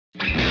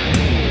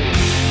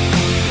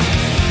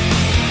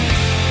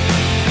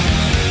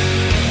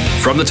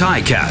from the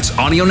Ticats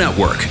Audio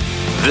Network.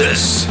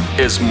 This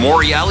is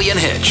Morreale and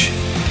Hitch.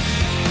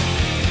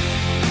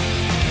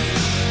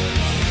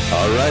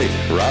 All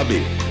right,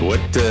 Robbie,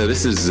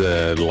 this is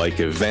like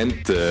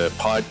event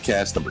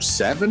podcast number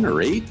 7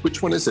 or 8?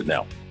 Which one is it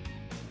now?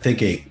 I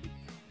think 8.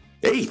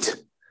 8?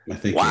 I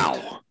think wow.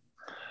 8.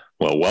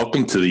 Well,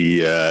 welcome to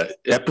the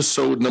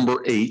episode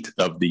number 8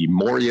 of the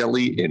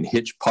Morreale and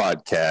Hitch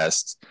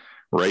podcast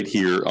right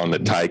here on the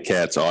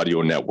Ticats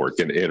Audio Network.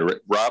 And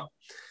Rob,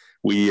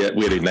 we had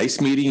a nice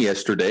meeting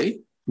yesterday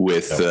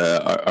with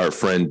our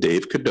friend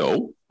Dave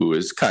Cadeau, who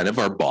is kind of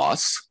our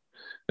boss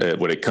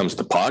when it comes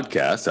to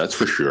podcasts, that's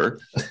for sure.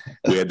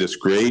 We had this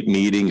great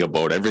meeting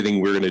about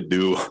everything we're going to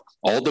do,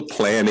 all the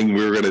planning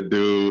we're going to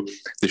do,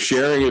 the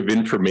sharing of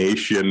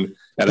information,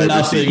 and I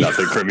received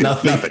nothing from you.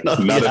 Nothing.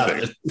 Not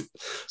a thing.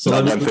 So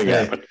not one thing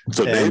happened.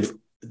 So Dave,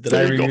 did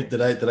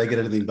I get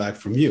anything back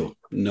from you?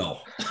 No.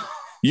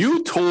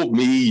 You told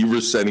me you were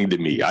sending to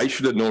me. I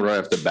should have known right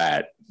off the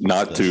bat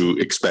not to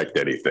expect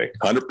anything.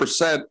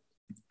 100%.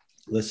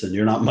 Listen,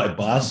 you're not my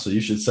boss, so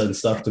you should send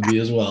stuff to me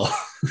as well.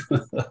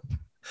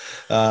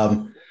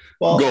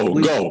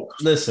 Go.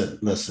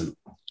 Listen.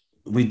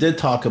 We did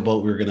talk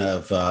about we were going to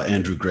have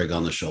Andrew Grigg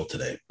on the show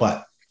today,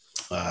 but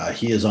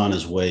he is on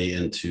his way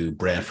into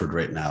Brantford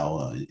right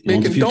now.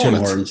 Making donuts. Tim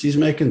Hortons. He's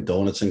making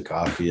donuts and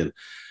coffee, and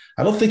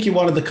I don't think he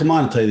wanted to come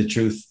on, to tell you the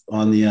truth,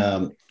 on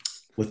the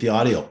with the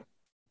audio.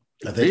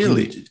 I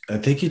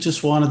think he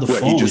just wanted the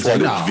phone. He just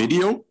wanted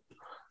video?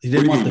 He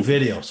didn't want the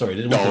video. Sorry,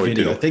 he didn't want the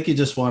video. I think he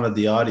just wanted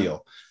the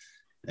audio.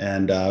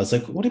 And I was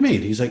like, what do you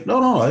mean? He's like,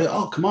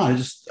 no, come on. I'm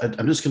just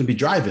going to be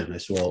driving. I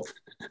said, well,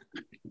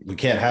 we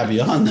can't have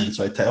you on then.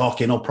 So I tell you,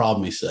 okay, no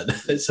problem, he said.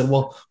 I said,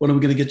 well, when are we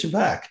going to get you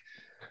back?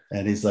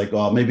 And he's like,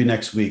 oh, maybe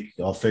next week.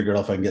 I'll figure it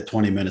out if I can get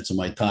 20 minutes of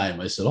my time.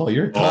 I said,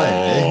 your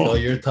time.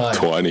 Your time.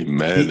 20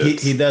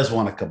 minutes. He does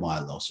want to come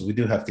on, though. So we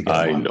do have to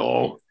get him on. I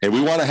know. And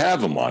we want to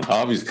have him on,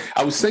 obviously.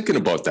 I was thinking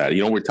about that.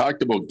 We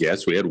talked about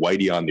guests. We had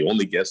Whitey on, the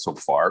only guest so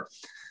far.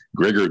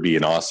 Grigor would be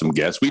an awesome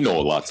guest. We know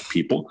lots of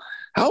people.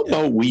 How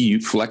about we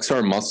flex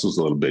our muscles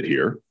a little bit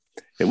here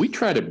and we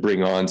try to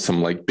bring on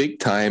some like big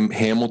time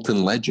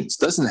Hamilton legends?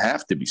 Doesn't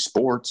have to be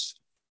sports.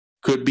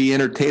 Could be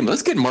entertainment.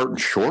 Let's get Martin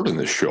Short on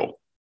the show.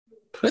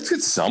 Let's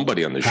get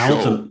somebody on the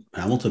show.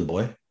 Hamilton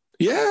boy.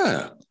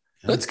 Yeah.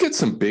 Let's get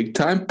some big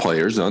time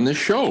players on this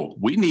show.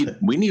 We need a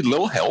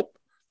little help.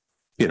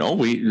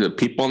 The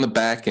people on the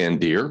back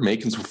end here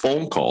making some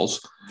phone calls.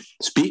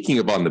 Speaking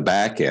of on the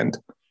back end,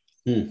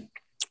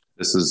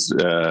 this is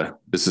a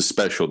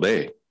special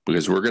day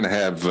because we're going to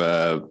have,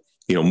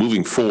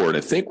 moving forward,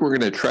 I think we're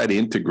going to try to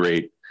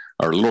integrate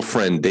our little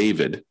friend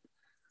David,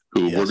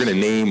 who we're going to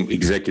name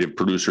executive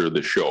producer of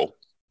the show.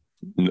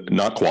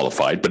 Not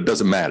qualified, but it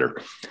doesn't matter.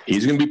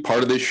 He's going to be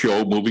part of this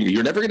show moving.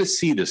 You're never going to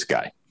see this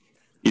guy.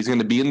 He's going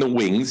to be in the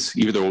wings,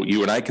 even though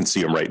you and I can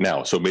see him right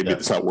now. So maybe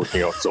it's not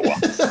working out so well.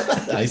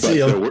 I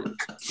see him.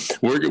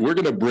 We're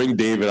going to bring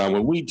David on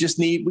when we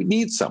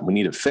need something. We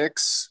need a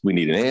fix. We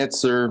need an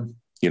answer.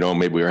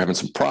 Maybe we're having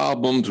some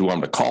problems. We want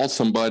him to call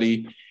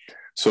somebody.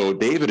 So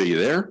David, are you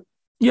there?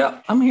 Yeah,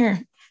 I'm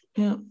here.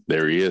 Yeah.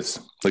 There he is.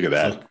 Look at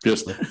that.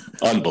 Just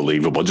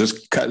unbelievable.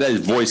 Just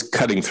that voice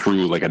cutting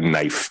through like a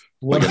knife.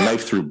 Like a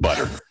knife through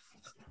butter.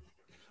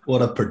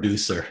 What a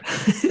producer.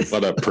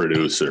 What a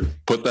producer.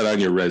 Put that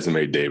on your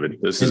resume, David.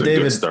 This is a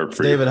good start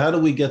for you. David, how do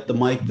we get the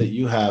mic that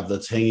you have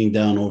that's hanging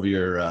down over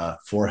your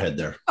forehead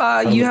there?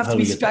 You have to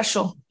be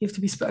special. You have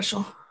to be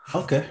special.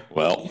 Okay.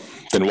 Well,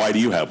 then why do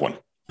you have one?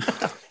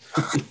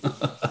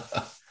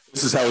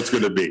 This is how it's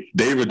going to be.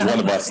 David's one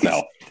of us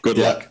now. Good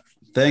luck.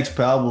 Thanks,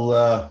 pal.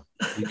 Well,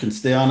 you can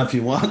stay on if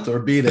you want or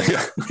beat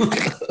it.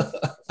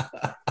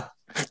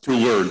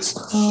 2 words.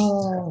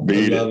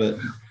 Beat it.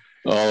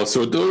 Oh,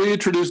 so we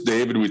introduced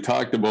David. We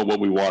talked about what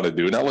we want to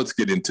do. Now let's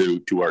get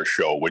into our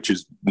show, which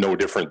is no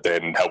different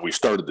than how we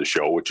started the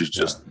show, which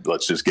is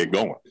let's just get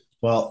going.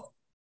 Well,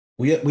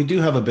 we do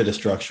have a bit of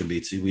structure,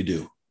 Beatsy. We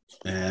do.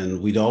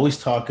 And we'd always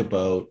talk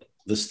about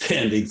the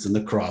standings and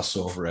the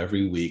crossover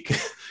every week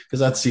because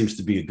that seems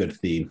to be a good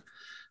theme.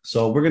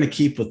 So we're going to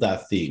keep with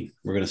that theme.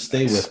 We're going to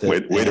stay with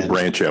it. Way to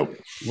branch out.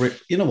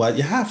 You know what?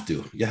 You have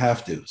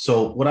to.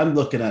 So what I'm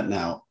looking at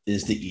now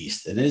is the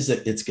East, and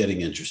it's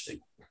getting interesting.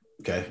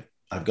 Okay.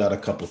 I've got a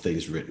couple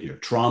things written here.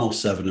 Toronto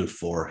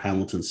 7-4,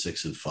 Hamilton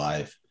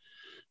 6-5,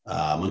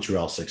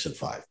 Montreal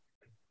 6-5.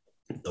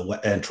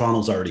 And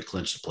Toronto's already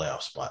clinched the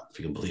playoff spot, if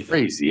you can believe it.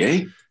 Crazy,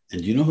 eh?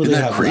 And do you know who they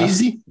have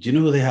crazy? Left? Do you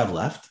know who they have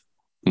left?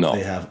 No.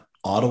 They have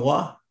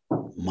Ottawa,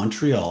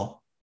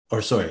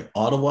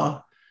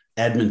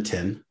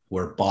 Edmonton,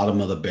 we're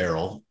bottom of the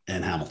barrel,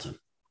 and Hamilton.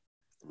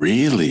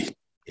 Really?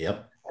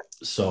 Yep.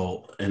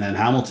 So, and then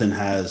Hamilton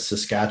has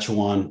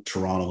Saskatchewan,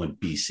 Toronto, and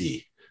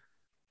BC.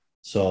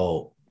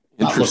 So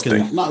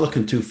not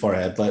looking too far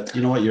ahead, but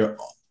you know what?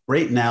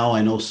 Right now,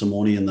 I know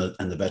Simoni and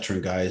the veteran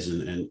guys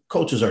and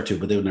coaches are too,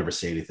 but they would never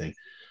say anything.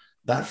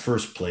 That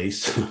first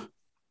place,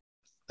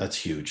 that's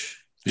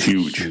huge.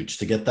 Huge.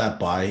 To get that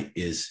bye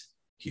is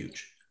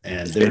huge.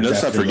 And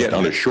let's not forget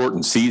on a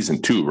shortened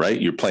season too, right?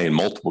 You're playing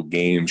multiple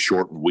games,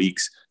 shortened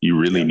weeks. You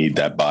really need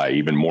that bye,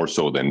 even more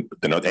so than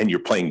and you're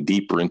playing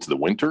deeper into the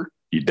winter.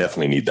 You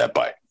definitely need that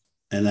bye.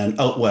 And then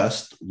out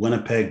west,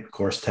 Winnipeg, of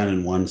course,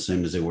 10-1,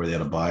 same as they were. They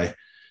had a bye.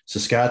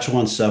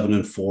 Saskatchewan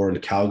 7-4,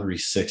 and Calgary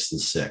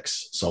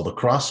 6-6. So the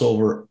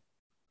crossover,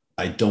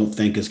 I don't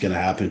think is going to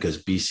happen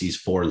because BC's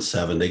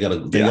 4-7. They got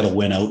to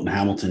win out, and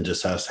Hamilton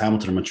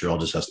and Montreal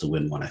just has to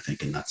win one, I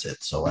think, and that's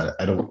it. So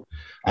I don't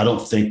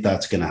think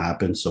that's going to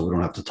happen. So we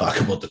don't have to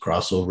talk about the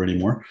crossover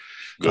anymore.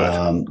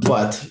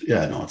 But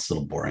yeah, no, it's a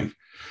little boring.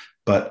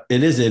 But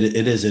it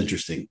is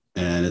interesting,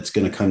 and it's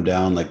going to come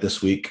down like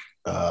this week.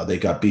 They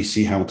got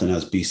BC. Hamilton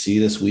has BC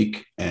this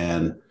week,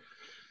 and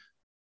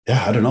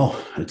yeah, I don't know.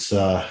 It's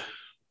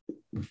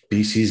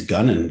BC's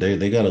gunning.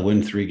 They got to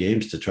win 3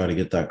 games to try to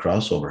get that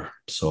crossover.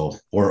 So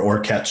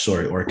or catch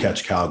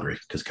Calgary,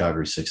 because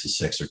Calgary's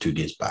 6-6 or 2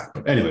 games back.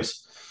 But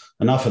anyways,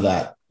 enough of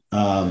that.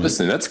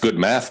 Listen, that's good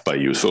math by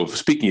you. So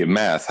speaking of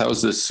math,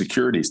 how's this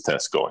securities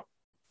test going?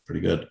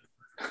 Pretty good.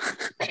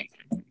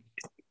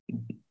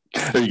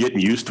 Are you getting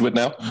used to it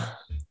now?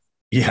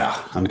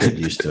 Yeah, I'm getting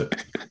used to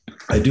it.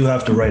 I do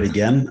have to write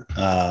again.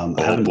 I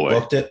haven't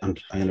booked it. I'm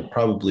going to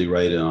probably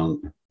write it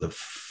on the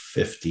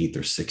 15th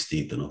or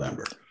 16th of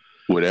November.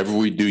 Whatever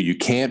we do, you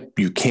can't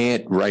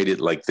write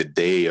it like the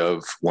day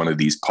of one of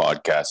these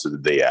podcasts or the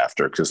day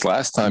after, because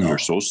last time you're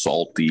so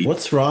salty.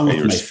 What's wrong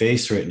with my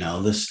face right now?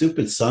 The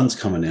stupid sun's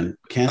coming in.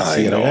 Can't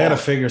see it. I got to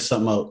figure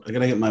something out. I got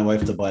to get my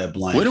wife to buy a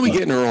blind. When are we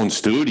getting our own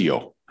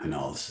studio? I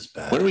know, this is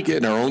bad. When are we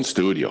getting our own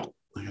studio?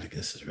 I gotta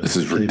guess this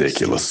is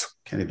ridiculous.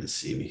 Can't even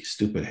see me.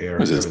 Stupid hair.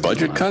 Is this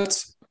budget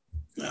cuts?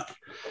 Yeah.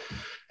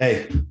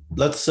 Hey,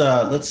 let's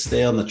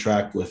stay on the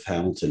track with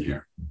Hamilton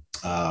here.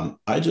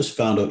 I just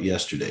found out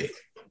yesterday,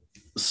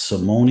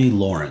 Simoni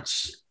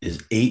Lawrence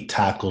is 8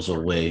 tackles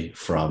away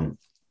from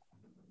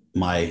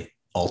my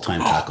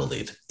all-time tackle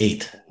lead.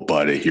 8.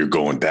 Buddy, you're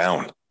going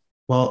down.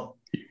 Well,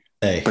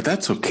 hey, but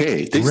that's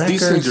okay. These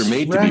things are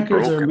made to be broken.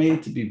 Records are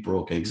made to be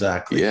broken.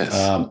 Exactly. Yes.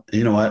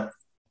 You know what?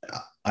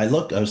 I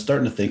was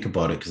starting to think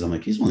about it because I'm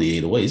like, he's only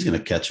 8 away. He's going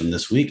to catch him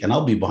this week, and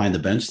I'll be behind the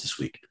bench this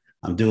week.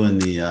 I'm doing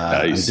the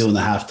nice. I'm doing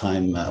the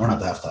halftime, or not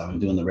the halftime. I'm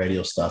doing the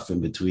radio stuff in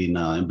between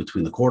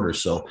the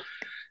quarters. So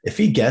if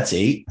he gets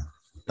 8,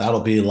 that'll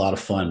be a lot of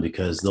fun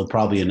because they'll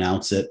probably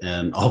announce it,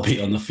 and I'll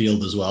be on the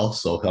field as well.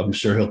 So I'm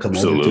sure he'll come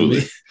over to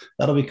me.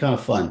 That'll be kind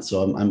of fun.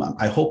 So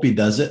I hope he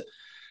does it.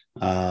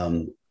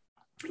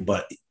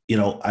 But you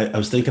know, I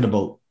was thinking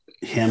about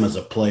him as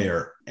a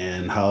player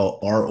and how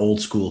our old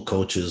school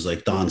coaches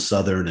like Don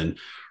Southern and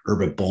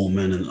Herbert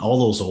Bowman and all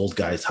those old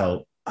guys,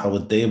 how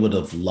they would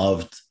have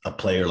loved a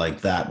player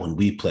like that when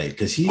we played.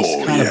 Cause he's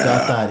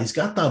he's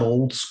got that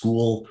old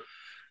school,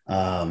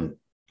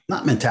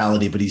 not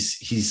mentality, but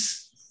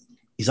he's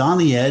on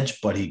the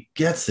edge, but he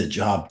gets the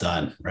job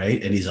done.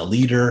 Right. And he's a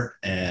leader,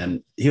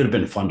 and he would have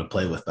been fun to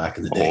play with back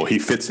in the day. Oh, he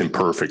fits in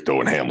perfect though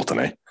in Hamilton,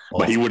 eh?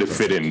 But he would have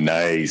fit in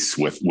nice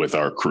with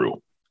our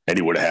crew. And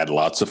he would have had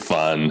lots of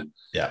fun,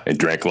 and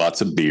drank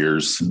lots of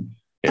beers,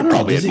 and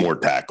probably had more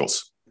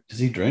tackles. Does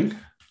he drink?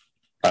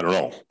 I don't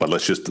know, but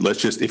let's just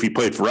if he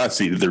played for us,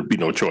 there'd be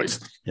no choice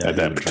at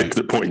that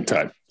particular point in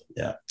time.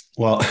 Yeah.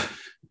 Well,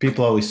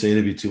 people always say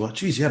to me too, well,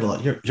 geez, you had a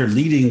lot. You're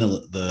leading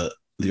the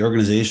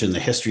organization, the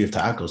history of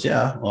tackles.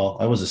 Yeah. Well,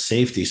 I was a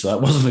safety, so that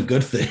wasn't a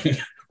good thing,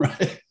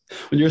 right?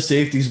 When your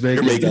safety's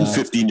making, you're making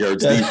 15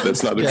 yards deep,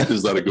 that's not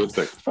a good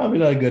thing. Probably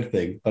not a good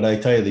thing. But I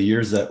tell you, the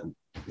years that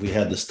we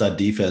had the stud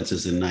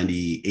defenses in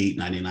 98,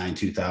 99,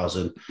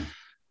 2000,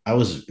 I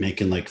was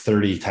making like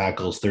 30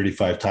 tackles,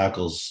 35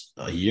 tackles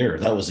a year.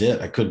 That was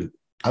it. I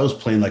was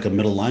playing like a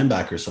middle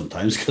linebacker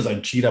sometimes because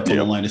I'd cheat up on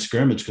the line of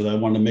scrimmage because I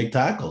wanted to make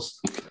tackles,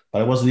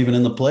 but I wasn't even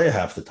in the play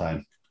half the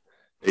time.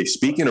 Hey,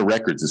 speaking of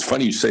records, it's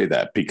funny you say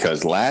that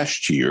because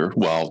last year,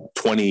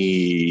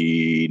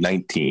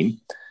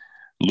 2019,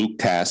 Luke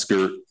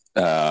Tasker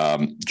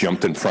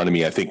jumped in front of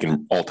me, I think,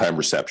 in all-time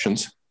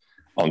receptions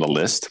on the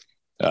list.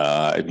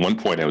 At one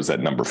point, I was at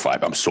number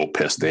 5. I'm so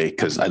pissed,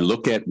 because I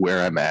look at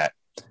where I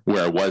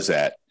was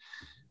at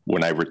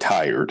when I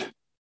retired.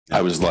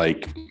 I was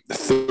like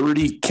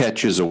 30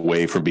 catches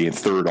away from being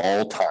third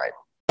all time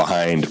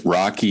behind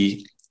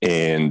Rocky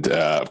and,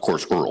 of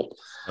course, Earl.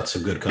 That's a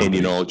good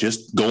company. And,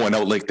 just going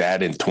out like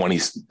that in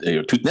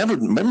never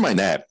mind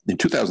that. In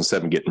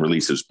 2007, getting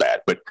released was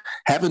bad. But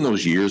having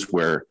those years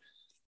where,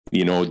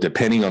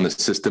 depending on the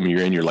system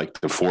you're in, you're like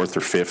the 4th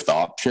or 5th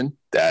option,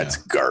 that's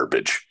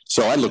garbage.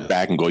 So I look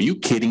back and go, you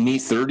kidding me?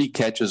 30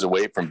 catches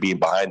away from being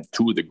behind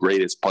 2 of the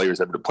greatest players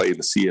ever to play in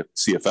the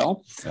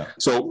CFL. Yeah.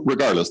 So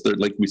regardless, they're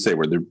like we say,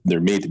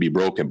 they're made to be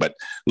broken. But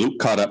Luke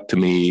caught up to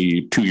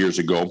me 2 years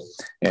ago,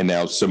 and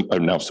now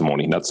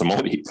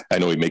Simoni. I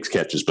know he makes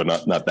catches, but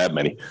not that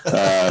many.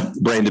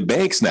 Brandon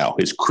Banks now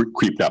is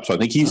creeped up. So I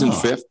think he's in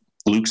 5th.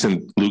 Luke's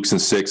in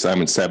 6th.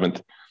 I'm in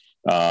 7th.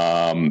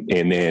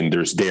 And then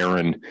there's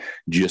Darren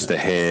just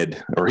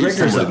ahead, or he's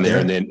somewhere in there,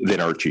 and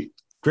then Archie.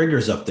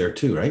 Grigger's up there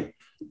too, right?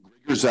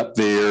 Grigger's up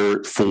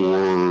there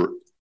for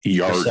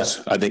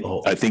Yards. I think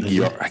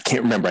I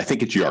can't remember. I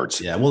think it's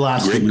yards. Yeah, we'll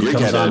ask him when he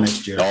comes on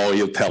next year. Oh,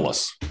 he'll tell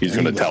us. He's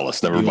going to tell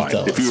us. Never mind.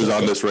 If he was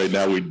on this right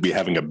now, we'd be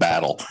having a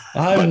battle.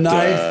 I'm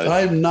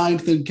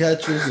ninth in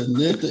catches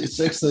and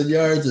sixth in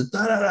yards and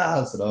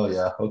da-da-da. I said, oh,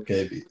 yeah,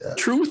 okay. Yeah.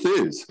 Truth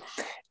is,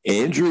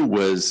 Andrew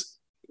was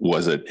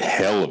a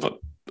hell of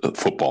a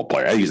football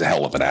player. He's a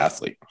hell of an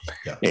athlete.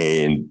 Yeah.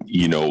 And,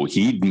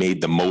 he'd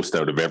made the most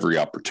out of every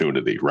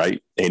opportunity,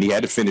 right? And he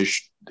had to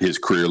finish his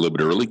career a little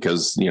bit early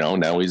because,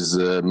 now he's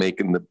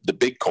making the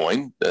big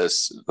coin,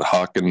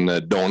 hawking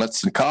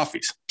donuts and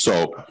coffees.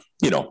 So,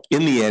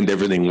 in the end,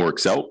 everything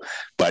works out.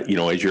 But,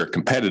 as you're a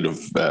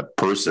competitive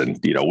person,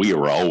 we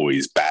are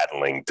always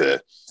battling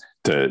to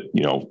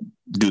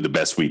do the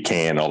best we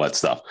can, all that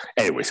stuff.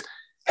 Anyways,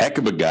 heck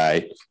of a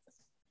guy.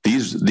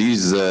 These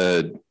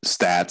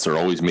stats are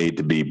always made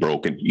to be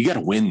broken. You got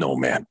to win, though,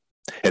 man.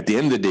 At the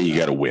end of the day, you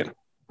got to win,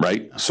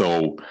 right?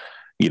 So,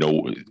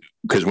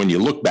 because when you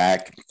look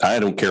back, I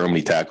don't care how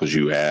many tackles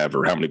you have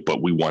or how many,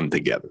 but we won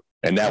together,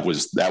 and that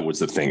was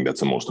the thing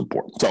that's the most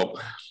important. So,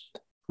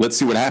 let's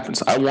see what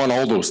happens. I want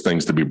all those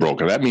things to be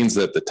broken. That means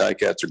that the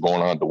Ticats are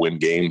going on to win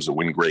games and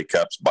win Grey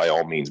Cups. By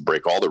all means,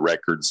 break all the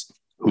records.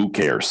 Who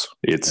cares?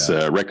 It's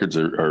records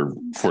are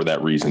for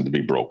that reason to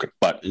be broken.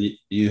 But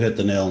you hit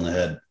the nail on the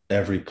head.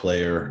 Every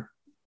player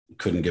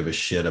couldn't give a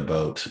shit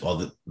about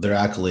all their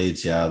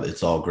accolades. Yeah,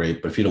 it's all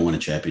great, but if you don't win a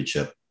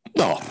championship,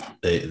 no,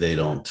 they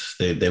don't.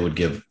 They'd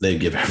give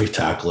every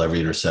tackle, every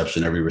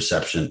interception, every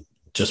reception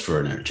just for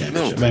an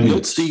championship. No,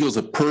 Milt Steagle's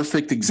a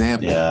perfect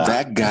example. Yeah.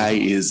 That guy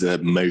is a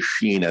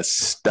machine, a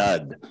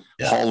stud,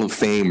 Hall of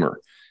Famer,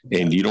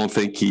 and you don't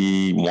think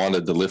he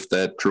wanted to lift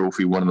that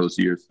trophy one of those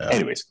years? Yeah.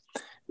 Anyways,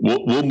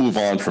 we'll move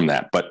on from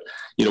that. But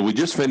we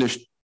just finished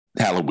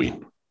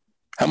Halloween.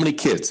 How many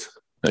kids?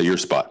 Your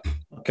spot.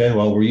 Okay,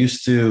 well, we're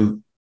used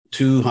to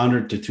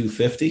 200 to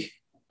 250.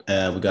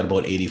 We got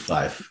about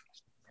 85.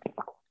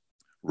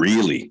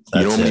 Really?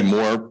 You know how many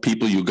more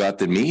people you got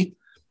than me?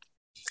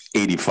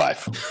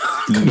 85.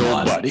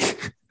 Nobody.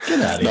 Get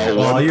out of here.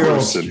 Well, you're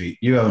old street.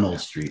 You have an old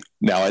street.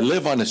 Now, I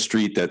live on a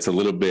street that's a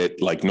little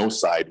bit like no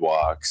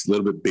sidewalks, a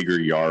little bit bigger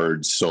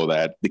yards so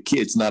that the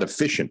kid's not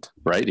efficient,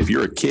 right? If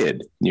you're a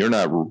kid, you're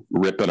not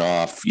ripping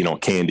off,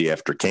 candy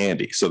after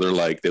candy. So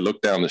they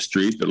look down the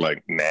street. They're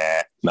like,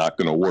 nah, not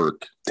going to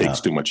work.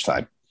 Takes too much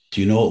time.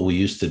 Do you know what we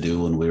used to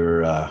do when we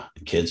were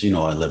kids? I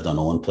lived on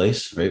Owen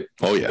Place, right?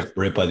 Oh, yeah.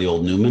 Right by the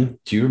old Newman.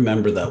 Do you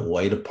remember that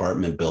white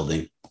apartment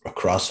building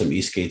across from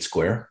Eastgate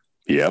Square?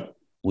 Yep.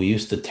 We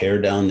used to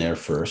tear down there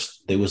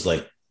first. There was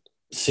like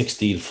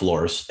 16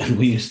 floors, and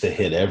we used to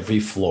hit every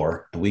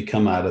floor. And we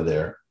come out of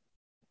there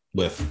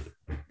with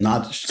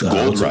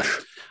gold rush.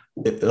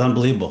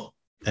 Unbelievable.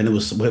 And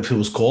if it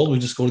was cold, we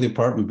just go to the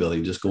apartment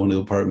building, just go into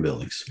apartment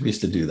buildings. We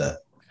used to do that.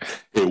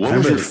 Hey, what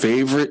was your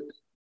favorite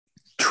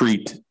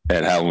treat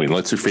at Halloween?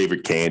 What's your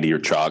favorite candy or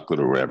chocolate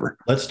or whatever?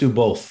 Let's do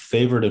both,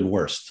 favorite and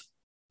worst.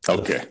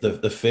 Okay.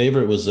 The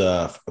favorite was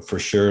for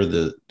sure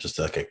just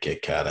like a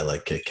Kit Kat. I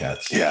like Kit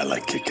Kats. Yeah, I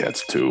like Kit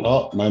Kats too.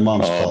 Oh, my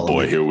mom's calling. Oh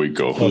boy, here we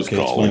go. Who's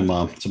calling? It's my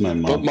mom. It's my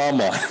mom. Put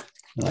mama.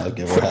 I'll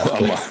give her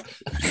half.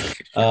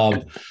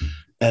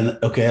 And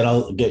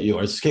I'll get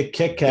yours. Kit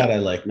Kat, I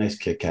like. Nice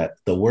Kit Kat.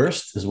 The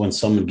worst is when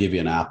someone give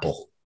you an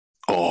apple.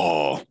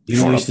 Oh, you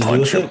know what we used to do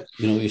with it?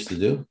 You know what we used to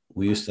do?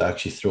 We used to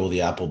actually throw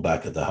the apple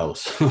back at the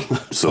house.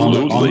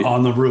 Absolutely.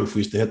 on the roof. We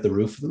used to hit the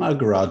roof, not a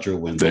garage or a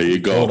window. There you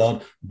go. Throw it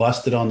on,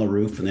 bust it on the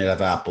roof, and they'd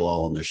have apple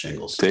all on their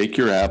shingles. Take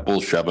your apple,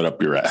 shove it up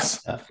your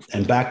ass.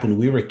 And back when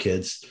we were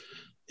kids,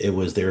 they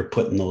were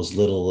putting those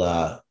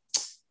little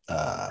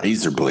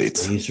razor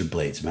blades. Razor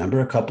blades. Remember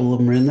a couple of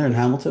them were in there in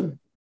Hamilton?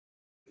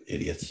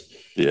 Idiots.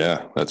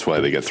 Yeah, that's why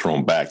they get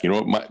thrown back. You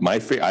know what? My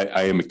favorite,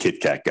 I am a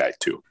Kit Kat guy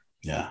too.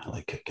 Yeah, I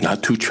like Kit Kat.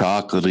 Not too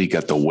chocolatey,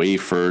 got the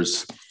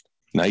wafers.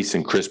 Nice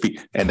and crispy,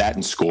 and that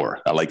and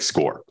Score. I like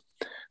Score.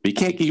 But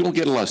you don't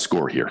get a lot of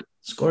Score here.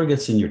 Score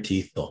gets in your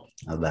teeth, though.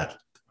 How that?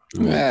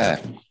 Yeah,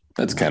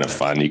 that's kind of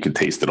fun. You can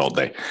taste it all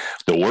day.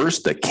 The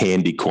worst, the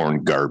candy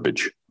corn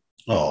garbage.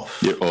 Oh,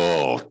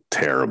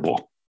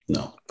 terrible.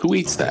 No. Who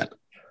eats that?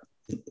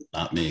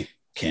 Not me.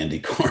 Candy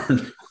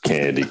corn.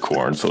 Candy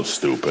corn, so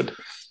stupid.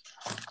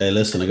 Hey,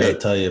 listen, I got to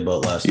tell you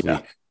about last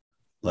week.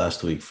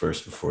 Last week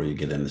first, before you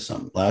get into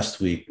something. Last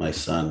week, my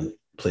son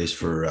plays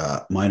for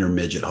minor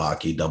midget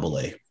hockey,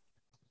 AA.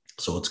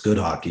 So it's good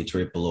hockey. It's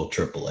right below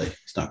AAA.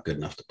 It's not good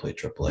enough to play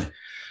AAA.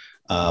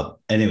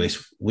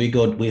 Anyways, we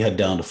head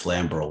down to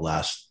Flamborough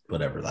last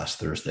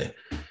Thursday,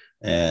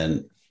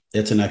 and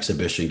it's an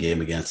exhibition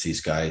game against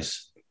these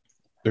guys.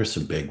 There's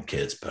some big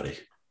kids, buddy.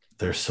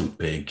 There's some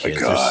big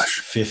kids. My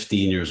gosh. They're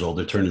 15 years old.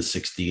 They're turning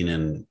 16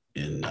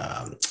 in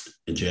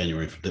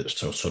January.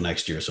 So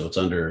next year. So it's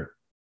under.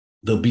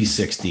 They'll be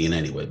 16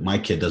 anyway. My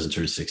kid doesn't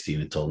turn 16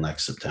 until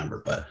next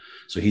September, but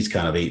so he's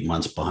kind of 8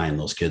 months behind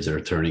those kids that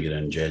are turning it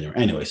in January.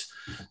 Anyways,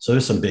 so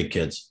there's some big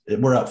kids.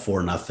 We're up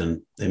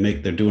 4-0.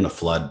 They're doing a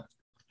flood.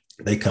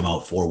 They come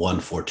out 4-1,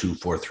 4-2,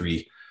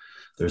 4-3.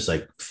 There's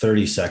like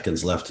 30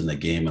 seconds left in the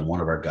game, and one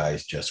of our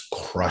guys just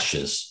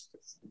crushes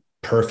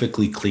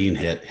perfectly clean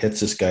hits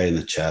this guy in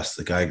the chest.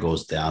 The guy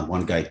goes down.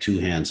 One guy two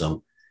hands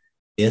him.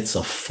 It's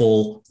a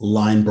full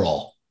line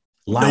brawl.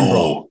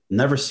 Brawl.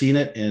 Never seen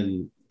it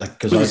in like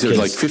because our kids,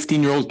 like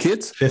 15-year-old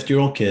kids,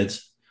 50-year-old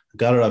kids.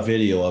 Got a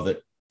video of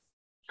it.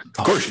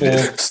 Of course you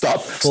did.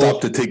 Stop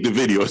to take the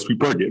videos.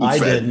 People are getting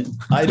fed.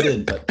 I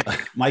didn't,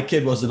 but my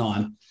kid wasn't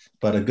on.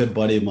 But a good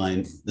buddy of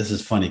mine, this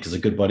is funny because a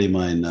good buddy of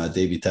mine,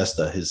 Davey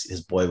Testa,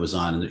 his boy was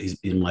on, and he's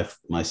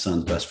my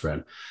son's best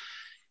friend.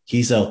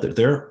 He's out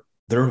there.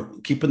 They're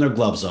keeping their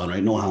gloves on,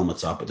 right? No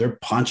helmets on, but they're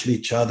punching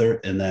each other.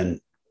 And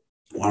then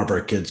one of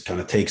our kids kind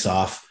of takes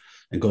off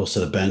and goes to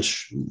the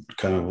bench,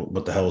 kind of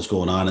what the hell is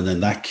going on. And then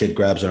that kid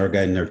grabs our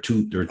guy, and there are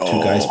two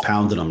guys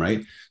pounding him,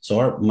 right?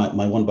 So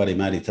my one buddy,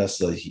 Matty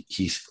Tesla,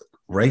 he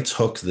rights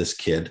hooked this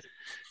kid.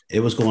 It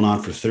was going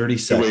on for 30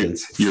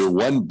 seconds. Wait, your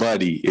one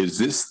buddy, is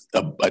this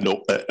a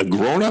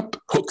grown-up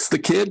hooks the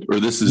kid, or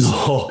this is...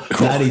 No,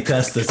 Matty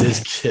Testa's his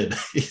kid.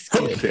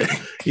 Okay.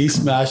 He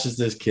smashes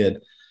this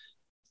kid.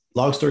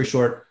 Long story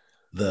short,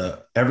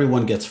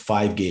 everyone gets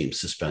 5 games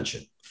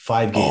suspension.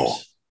 5 games.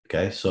 Oh.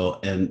 Okay. So,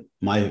 and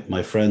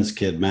my friend's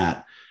kid,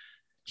 Matt,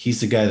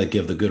 he's the guy that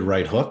gave the good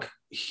right hook.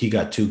 He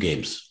got 2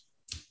 games.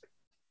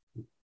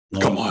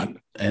 Come on.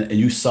 And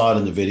you saw it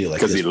in the video.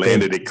 Because he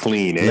landed it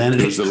clean.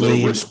 There was a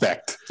little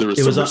respect. It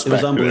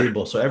was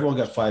unbelievable. So everyone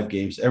got 5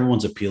 games.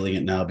 Everyone's appealing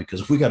it now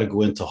because we got to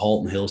go into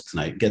Halton Hills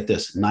tonight. Get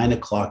this,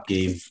 9:00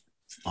 game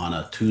on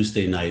a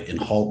Tuesday night in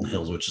Halton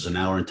Hills, which is an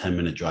hour and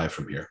 10-minute drive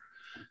from here.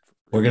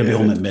 We're going to be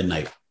home at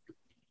midnight.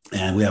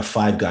 And we have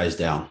 5 guys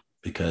down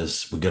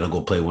because we're going to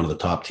go play one of the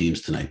top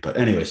teams tonight. But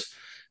anyways,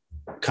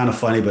 kind of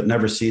funny, but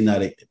never seen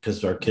that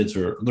because our kids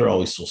they're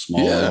always so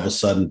small. Yeah. All of a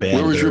sudden,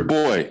 where was your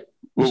boy?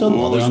 What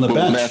was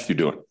Matthew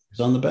doing?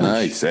 He's on the bench.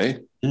 Nice, eh?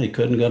 Yeah, he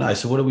couldn't go. I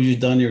said, what would you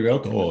done? You're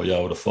out. Oh, yeah,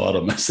 I would have fought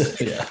him. I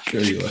said, yeah,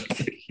 sure you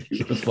would. You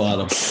would have fought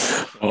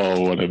him.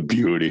 Oh, what a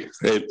beauty.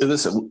 Hey,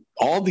 listen,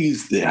 all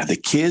the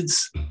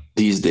kids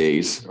these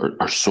days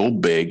are so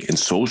big and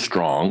so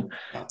strong.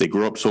 They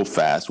grow up so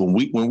fast. When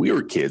we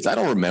were kids, I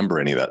don't remember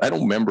any of that. I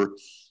don't remember,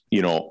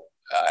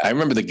 I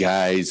remember the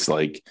guys,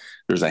 like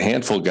there's a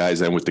handful of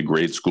guys I went to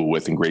grade school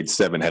with in grade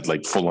 7 had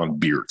like full on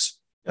beards.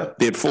 Yep.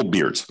 They had full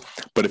beards,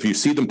 but if you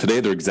see them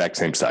today, they're exact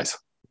same size.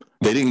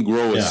 They didn't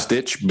grow a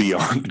stitch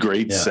beyond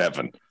grade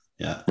 7.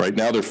 Yeah. Right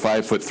now they're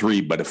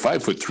 5'3", but at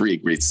 5'3"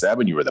 at grade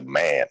 7, you were the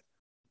man.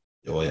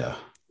 Oh yeah.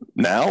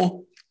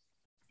 Now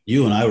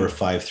you and I were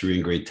 5'3"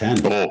 in grade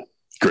 10. Oh,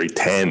 grade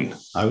 10.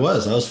 I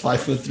was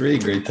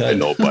 5'3", grade 10. I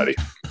know, buddy.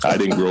 I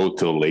didn't grow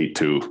till late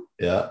too.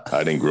 Yeah.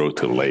 I didn't grow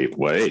till late.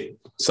 Well, hey,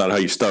 it's not how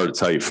you start,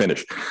 it's how you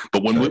finish.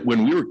 But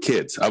when we were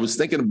kids, I was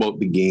thinking about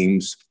the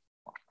games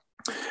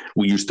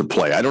we used to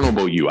play. I don't know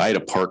about you. I had a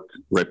park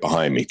right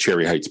behind me,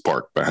 Cherry Heights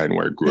Park, behind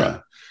where I grew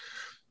up.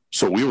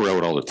 So we were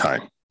out all the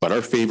time. But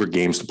our favorite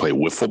games to play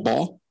wiffle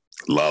ball.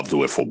 Loved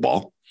wiffle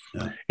ball.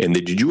 Yeah. And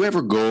did you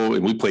ever go,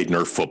 and we played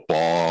Nerf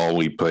football,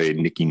 we played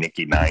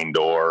Nicky Nine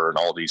Door and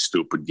all these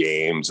stupid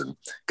games. And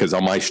because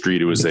on my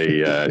street, it was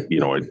a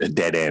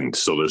dead end.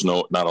 So there's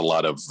not a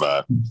lot of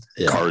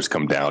cars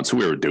come down. So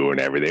we were doing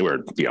everything. We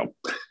were,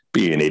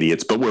 being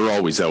idiots, but we're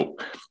always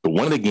out. But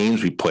one of the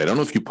games we played, I don't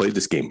know if you played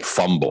this game,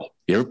 Fumble.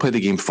 You ever play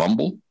the game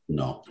Fumble?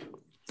 No.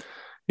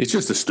 It's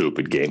just a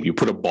stupid game. You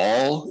put a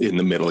ball in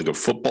the middle, like a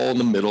football in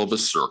the middle of a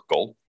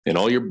circle, and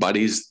all your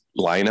buddies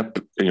line up,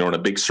 in a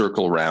big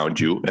circle around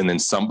you, and then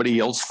somebody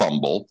else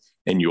fumble,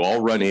 and you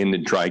all run in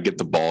and try to get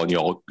the ball, and you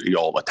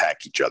all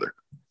attack each other.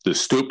 The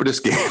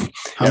stupidest game.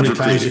 How many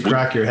times you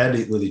crack your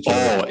head with each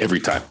other? Oh,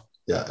 every time.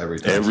 Yeah, every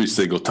time. Every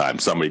single time.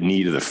 Somebody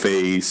knee to the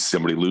face,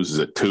 somebody loses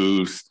a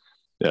tooth.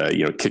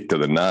 Kick to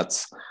the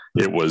nuts.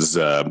 It was,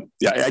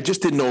 I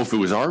just didn't know if it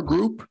was our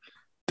group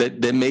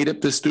that made up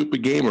this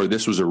stupid game or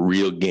this was a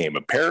real game.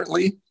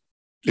 Apparently,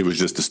 it was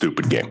just a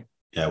stupid game.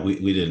 Yeah, we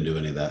didn't do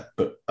any of that.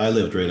 But I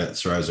lived right at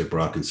Sir Isaac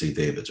Brock and St.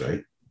 David's,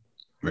 right?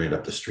 Right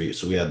up the street.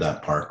 So we had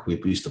that park.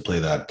 We used to play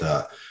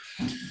that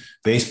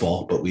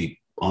baseball, but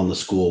on the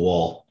school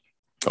wall.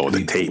 Oh,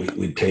 the tape.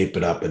 We'd tape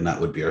it up, and that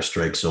would be our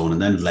strike zone.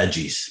 And then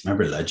Ledgies.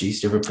 Remember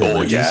Ledgies? You ever play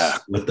Ledgies? Yeah.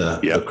 With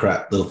the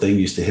crap little thing, you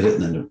used to hit it,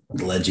 and then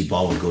the Ledgie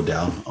ball would go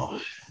down.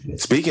 Oh.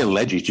 Speaking of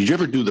Ledgies, did you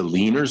ever do the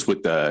leaners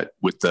with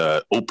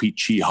the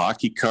OPG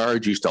hockey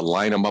cards? You used to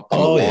line them up on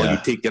the wall. Yeah. You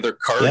take the other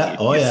card, you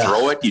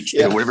throw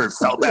it, whatever it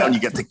fell down, you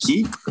get to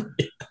keep.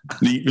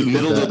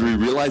 Little did we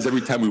realize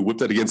every time we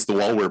whipped it against the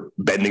wall, we're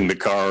bending the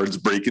cards,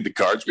 breaking the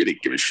cards. We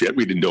didn't give a shit.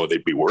 We didn't know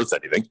they'd be worth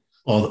anything.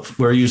 Well,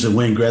 we're using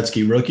Wayne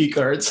Gretzky rookie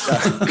cards.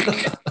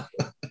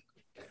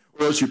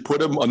 Or else you put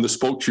them on the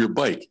spokes of your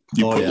bike.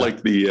 You put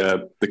like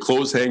the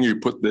clothes hanger, you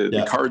put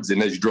the cards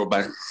in as you drove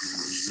back.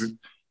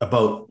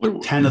 About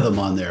 10 of them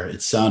on there.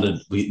 It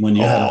sounded, when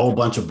you had a whole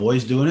bunch of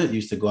boys doing it,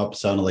 used to go up, it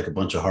sounded like a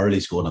bunch of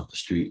Harleys going up the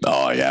street.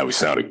 Oh, yeah, we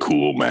sounded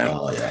cool, man.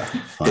 Oh, yeah.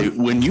 Hey,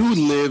 when you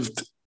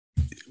lived,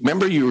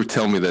 remember you were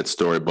telling me that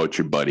story about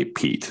your buddy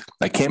Pete.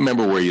 I can't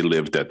remember where you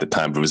lived at the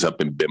time. It was up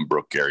in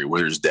Bimbrook area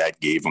where his dad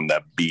gave him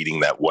that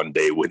beating that one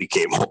day when he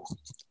came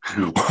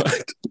home.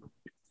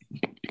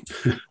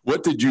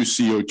 What did you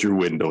see out your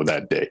window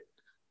that day?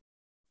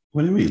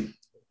 What do you mean?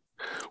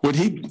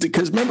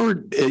 Because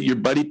remember your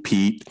buddy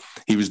Pete,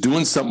 he was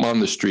doing something on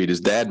the street.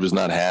 His dad was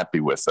not happy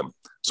with him.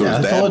 So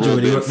his dad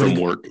rolled in from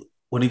work.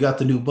 When he got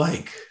the new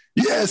bike.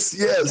 Yes.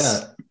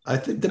 Yeah.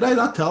 Did I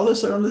not tell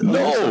this?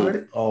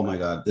 No. Oh my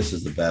God, this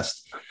is the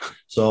best.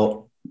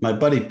 So my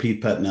buddy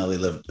Pete Pettinelli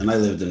I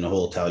lived in the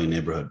whole Italian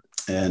neighborhood.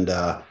 And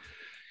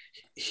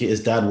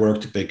his dad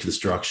worked big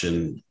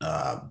construction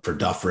for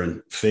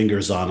Dufferin,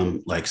 fingers on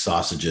him like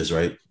sausages,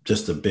 right?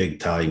 Just a big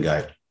Italian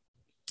guy.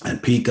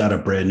 And Pete got a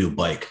brand new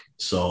bike.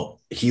 So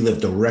he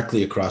lived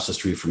directly across the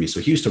street from me. So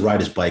he used to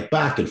ride his bike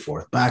back and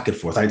forth.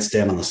 I'd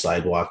stand on the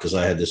sidewalk because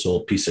I had this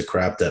old piece of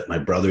crap that my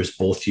brothers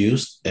both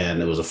used.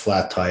 And it was a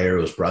flat tire.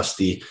 It was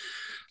rusty.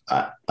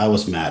 I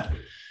was mad.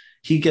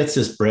 He gets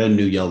this brand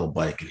new yellow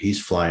bike and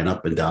he's flying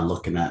up and down,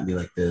 looking at me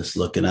like this,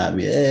 looking at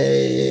me,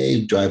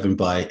 hey, driving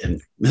by.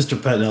 And Mr.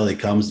 Pettinelli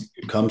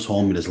comes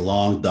home in his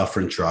long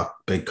Dufferin truck,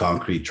 big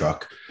concrete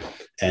truck.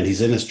 And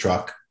he's in his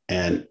truck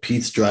and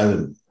Pete's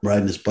riding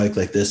his bike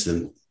like this.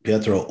 And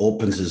Pietro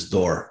opens his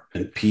door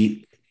and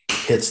Pete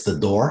hits the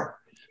door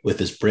with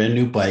his brand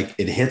new bike.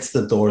 It hits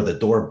the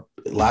door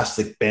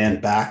elastic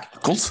band back.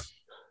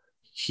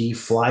 He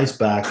flies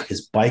back.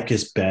 His bike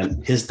is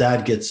bent. His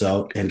dad gets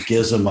out and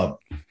gives him a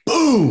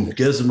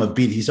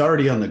beat. He's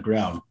already on the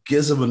ground,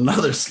 gives him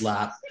another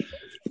slap,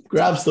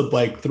 grabs the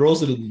bike,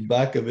 throws it in the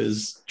back of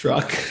his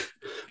truck.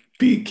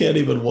 Pete can't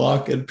even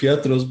walk. And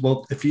Pietro's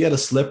if he had a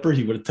slipper,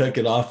 he would have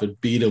taken it off and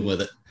beat him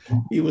with it.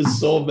 He was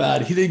so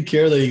mad. He didn't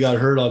care that he got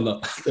hurt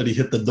that he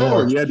hit the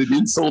door. Oh, he had an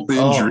insult to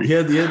injury.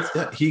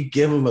 He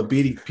gave him a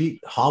beating.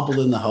 Pete hobbled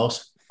in the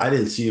house. I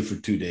didn't see him for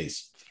 2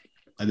 days.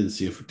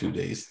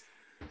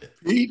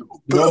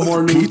 No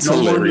more new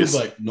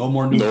bike. No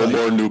more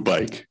new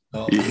bike.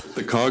 Oh. He hit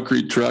the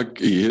concrete truck.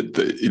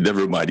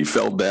 Never mind. He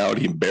fell down.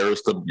 He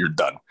embarrassed him. You're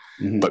done.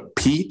 Mm-hmm. But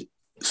Pete,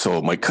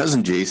 so my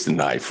cousin Jason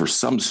and I, for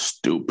some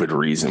stupid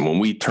reason, when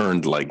we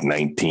turned like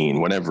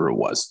 19, whatever it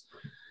was,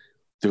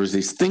 there was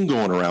this thing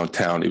going around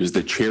town. It was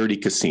the charity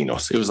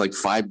casinos. It was like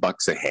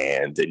 $5 a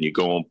hand and you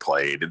go and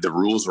play. The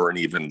rules weren't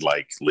even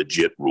like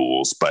legit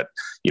rules, but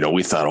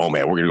we thought, oh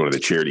man, we're going to go to the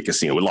charity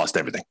casino. We lost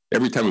everything.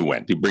 Every time we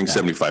went, you bring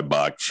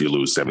 $75, you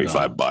lose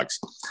 $75.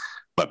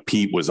 But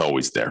Pete was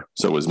always there.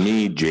 So it was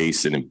me,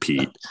 Jason, and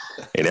Pete.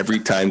 And every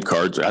time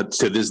cards,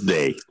 to this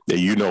day,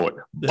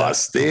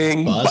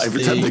 busting.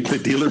 Every time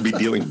the dealer be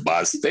dealing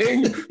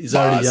busting, he's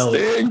already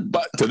yelling.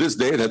 But to this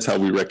day, that's how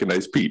we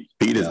recognize Pete.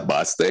 Pete is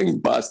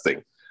busting.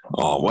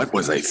 Oh, what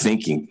was I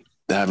thinking?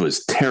 That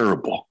was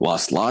terrible.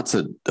 Lost lots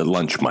of the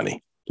lunch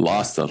money.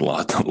 Lost a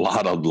lot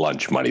of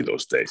lunch money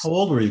those days. How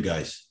old were you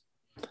guys?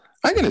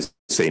 I'm going to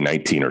say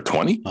 19 or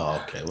 20.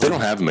 Oh, okay. Well, they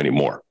don't have them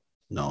anymore.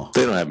 No,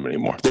 they don't have them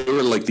anymore. They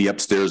were like the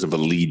upstairs of a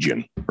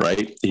Legion,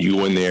 right? You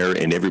go in there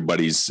and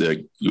everybody's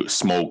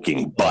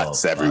smoking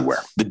butts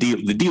everywhere. The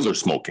dealer's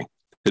smoking.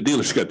 The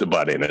dealer's got the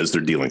butt in as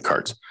they're dealing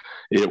cards.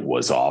 It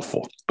was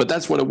awful, but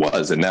that's what it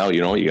was. And now,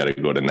 you got to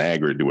go to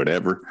Niagara, do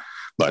whatever.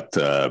 But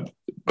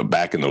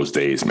back in those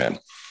days, man.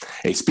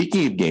 Hey,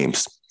 speaking of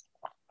games,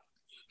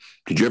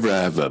 did you ever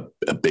have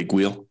a big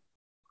wheel?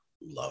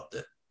 Loved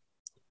it.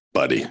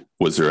 Buddy,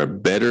 was there a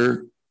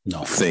better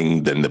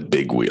thing than the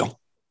big wheel?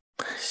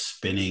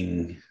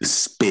 Spinning.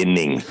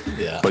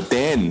 Yeah. But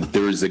then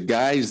there was the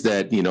guys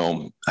that,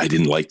 I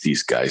didn't like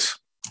these guys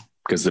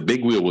because the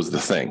big wheel was the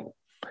thing.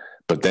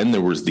 But then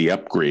there was the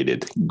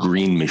upgraded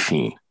green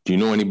machine. Do you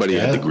know anybody who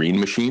had the green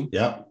machine?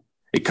 Yeah.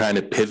 It kind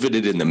of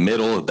pivoted in the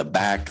middle of the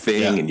back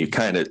thing. And you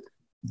I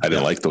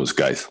didn't like those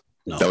guys.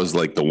 No. That was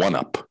like the one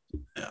up.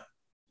 Yeah.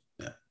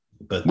 Yeah.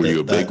 But were you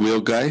a big wheel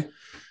guy?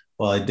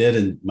 Well, I did.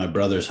 And my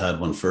brothers had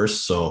one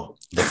first. So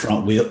the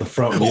front wheel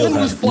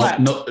was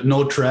flat.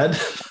 No tread.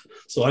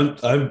 So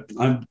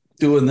I'm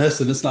doing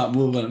this and it's not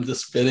moving. I'm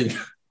just spinning.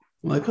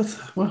 I'm like,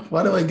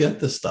 why do I get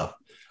this stuff?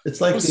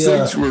 It's like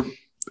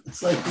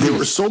they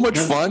were so much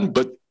fun,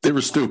 but they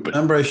were stupid.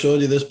 Remember I showed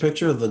you this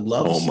picture of the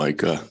gloves? Oh my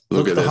God.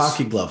 Look at the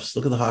hockey gloves.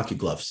 Look at the hockey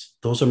gloves.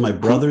 Those are my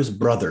brother's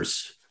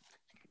brothers.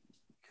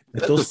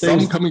 Those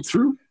things coming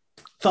through?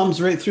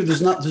 Thumbs right through.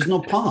 There's no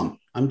palm.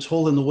 I'm just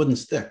holding the wooden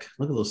stick.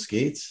 Look at those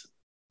skates.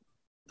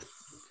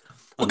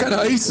 What kind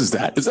of ice is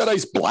that? Is that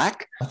ice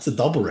black? That's the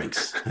double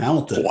rinks.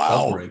 Hamilton.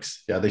 Wow. Double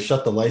rinks. Yeah, they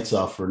shut the lights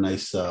off for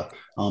nice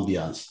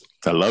ambiance.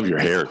 I love your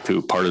hair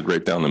too. Parted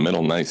right down the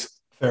middle. Nice.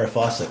 Farrah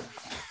Fawcett.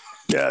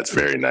 Yeah, it's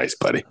very nice,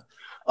 buddy.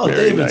 Oh,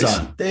 very nice.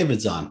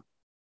 David's on.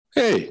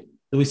 Hey.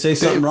 Did we say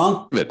something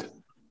wrong? David.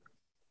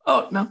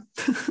 Oh, no.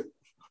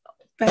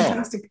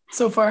 Fantastic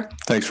so far.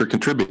 Thanks for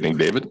contributing,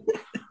 David.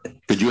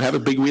 Did you have a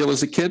big wheel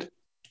as a kid?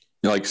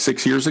 Like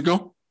 6 years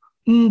ago?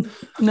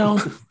 No.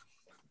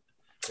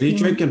 Are you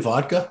drinking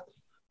vodka?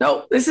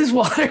 No, this is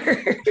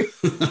water.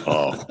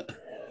 Oh,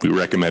 we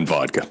recommend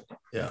vodka.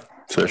 Yeah.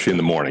 Especially in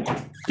the morning.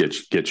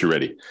 Get you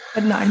ready.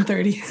 At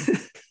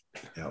 9:30.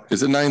 Yeah.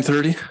 Is it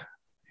 9:30?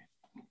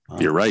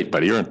 You're right,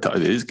 buddy.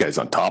 These guys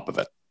on top of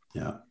it.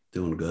 Yeah,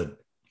 doing good.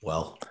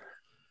 Well.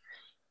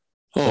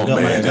 Oh,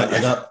 man.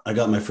 I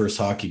got my first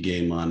hockey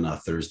game on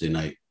Thursday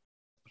night.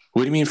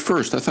 What do you mean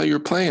first? I thought you were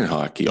playing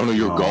hockey. Oh, no,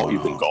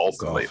 you've been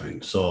golfing lately.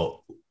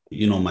 So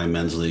my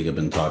men's league. I've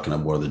been talking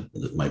about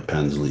my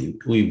Pens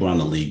league. We run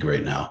the league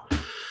right now.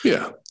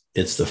 Yeah.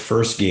 It's the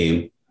first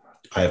game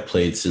I have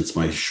played since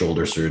my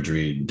shoulder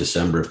surgery,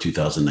 December of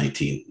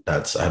 2019. I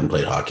haven't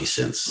played hockey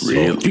since.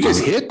 Really? So, you guys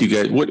hit?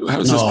 How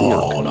does this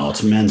work? No,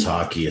 it's men's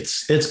hockey.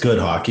 It's good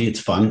hockey.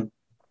 It's fun.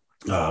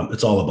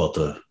 It's all about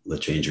the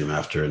change room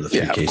after the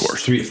 3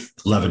 cases.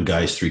 11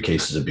 guys, 3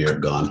 cases of beer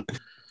gone.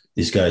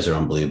 These guys are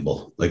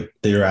unbelievable. Like,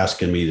 they're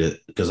asking me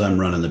because I'm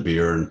running the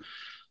beer,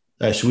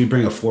 and should we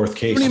bring a 4th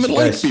case? I don't even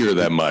like beer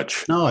that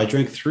much. No, I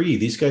drink 3.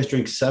 These guys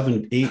drink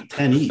 7, 8,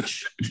 10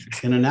 each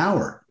in an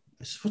hour.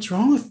 I said, what's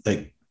wrong with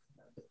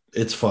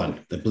it's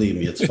fun. Believe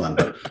me, it's fun.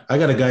 But I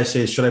got a guy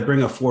say, should I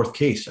bring a 4th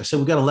case? I said,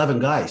 we got 11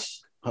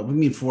 guys. We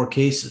need 4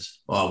 cases.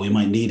 Oh, we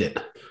might need it.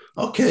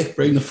 Okay,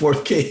 bring the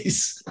 4th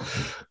case.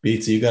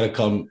 Pizza, you got to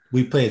come.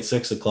 We play at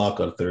 6:00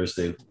 on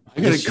Thursday.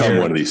 I got to come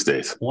one of these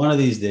days. One of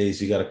these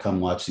days, you got to come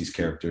watch these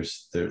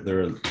characters.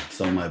 They're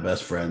some of my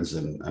best friends,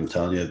 and I'm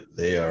telling you,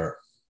 they are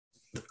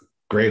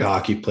great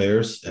hockey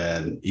players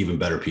and even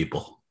better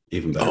people.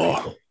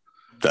 People.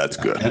 That's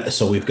good. And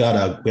so we had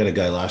a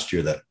guy last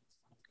year that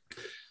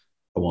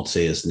I won't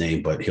say his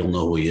name, but he'll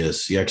know who he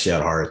is. He actually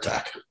had a heart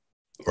attack,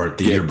 or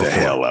the year before. Get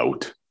the hell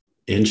out.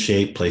 In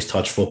shape, plays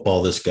touch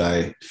football. This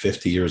guy,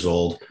 50 years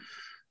old,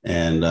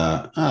 and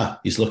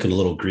he's looking a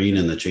little green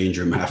in the change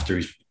room after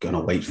he's got a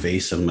white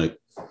face. I'm like,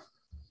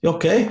 you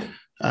okay?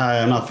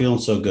 I'm not feeling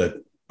so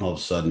good. All of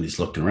a sudden, he's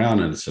looking around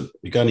and I said,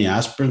 you got any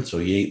aspirin? So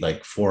he ate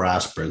like 4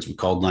 aspirins. We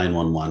called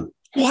 911.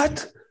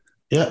 What?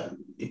 Yeah.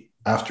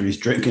 After he's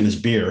drinking his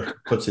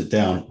beer, puts it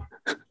down.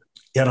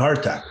 He had a heart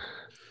attack.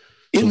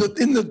 In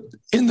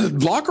the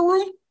locker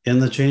room? In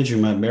the change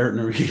room at Merritt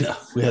Arena.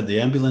 We had the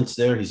ambulance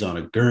there. He's on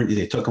a gurney.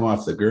 They took him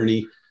off the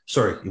gurney.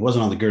 Sorry, he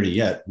wasn't on the gurney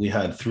yet. We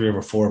had 3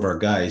 or 4 of our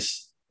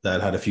guys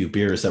that had a few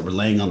beers that were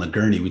laying on the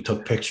gurney. We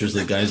took pictures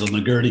of the guys on the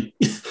gurney.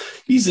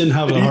 He's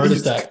having a heart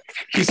attack.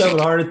 He's having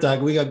a heart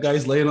attack. We got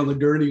guys laying on the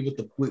gurney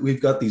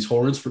we've got these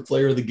horns for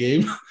player of the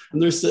game,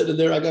 and they're sitting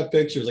there. I got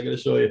pictures. I got to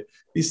show you.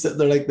 He's sitting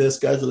there like this.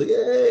 Guys are like,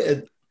 hey.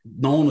 And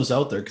no one was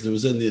out there because it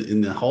was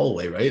in the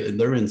hallway, right? And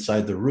they're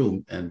inside the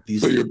room. And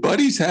so your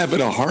buddy's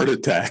having a heart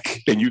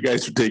attack, and you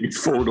guys are taking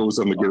photos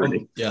on the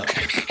gurney. Yeah.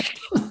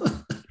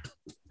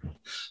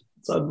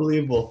 It's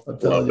unbelievable. I'm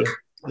telling you.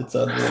 It's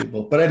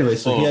unbelievable. But anyway,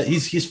 so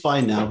he's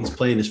fine now. He's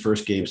playing his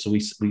first game. So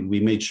we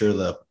made sure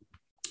the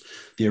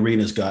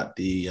arena's got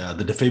the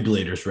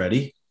defibrillators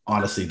ready.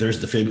 Honestly, there's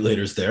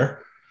defibrillators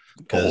there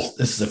because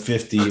this is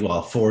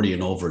a 40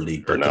 and over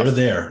league. But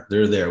they're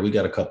there. We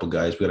got a couple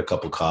guys. We got a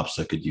couple cops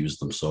that could use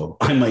them. So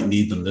I might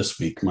need them this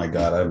week. My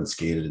God, I haven't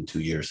skated in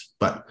 2 years.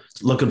 But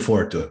looking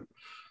forward to it.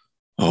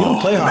 You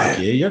don't play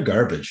hockey. You're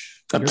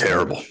garbage. I'm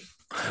terrible.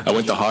 Garbage. I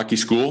went to hockey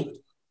school.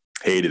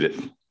 Hated it.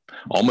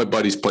 All my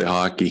buddies play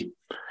hockey.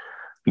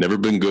 Never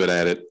been good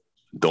at it.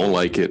 Don't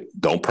like it.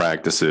 Don't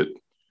practice it.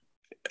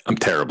 I'm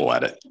terrible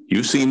at it.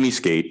 You've seen me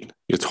skate.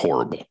 It's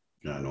horrible.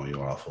 Yeah, I know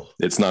you're awful.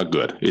 It's not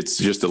good. It's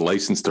just a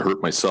license to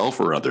hurt myself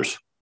or others.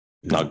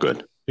 Yeah. Not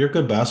good. You're a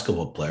good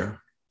basketball player.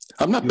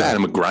 I'm not bad.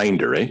 I'm a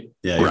grinder, eh?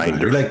 Yeah,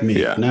 grinder. You're like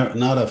me. Yeah.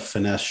 Not a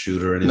finesse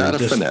shooter or anything. Not a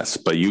finesse,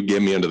 but you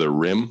get me under the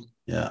rim.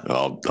 Yeah.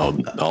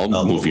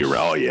 I'll move you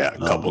around. Oh, yeah. A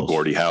couple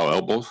Gordie Howe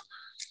elbows.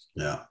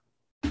 Yeah.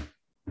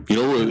 You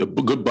know, a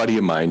good buddy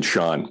of mine,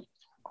 Sean.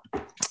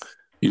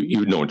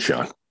 You know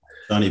Sean.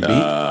 Johnny B.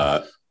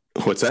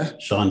 What's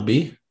that? Sean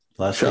B.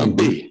 Sean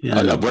B. Yeah,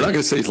 we're not going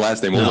to say his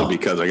last name only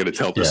because I got to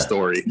tell this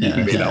story.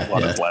 He may not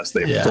want his last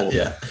name told.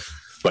 Yeah.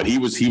 But he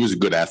was a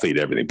good athlete,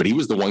 everything. But he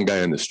was the one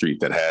guy on the street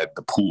that had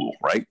the pool,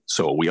 right?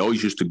 So we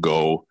always used to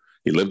go.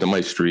 He lived on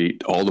my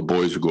street. All the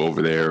boys would go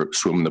over there,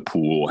 swim in the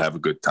pool, have a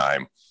good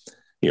time.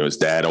 You know, his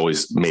dad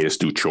always made us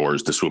do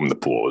chores to swim in the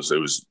pool. It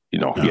was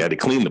you had to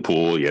clean the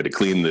pool. You had to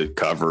clean the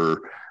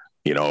cover.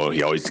 You know,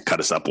 he always cut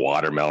us up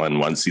watermelon,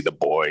 want to see the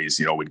boys.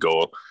 You know, we'd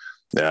go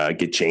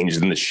get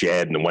changed in the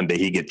shed. And then one day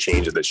he'd get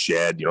changed in the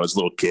shed. You know, as a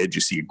little kid,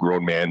 you see a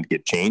grown man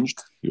get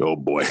changed. Oh,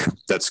 boy,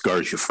 that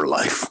scars you for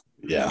life.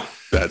 Yeah.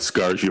 That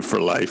scars you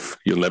for life.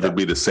 You'll never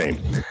be the same.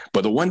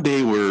 But the one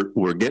day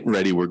we're getting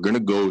ready. We're going to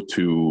go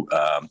to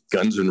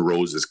Guns N'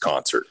 Roses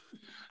concert.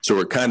 So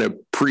we're kind of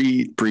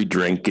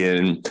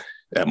pre-drinking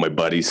at my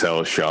buddy's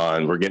house,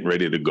 Sean. We're getting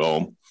ready to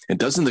go. And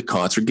doesn't the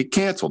concert get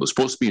canceled? It's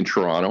supposed to be in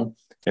Toronto.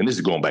 And this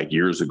is going back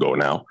years ago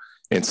now.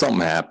 And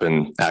something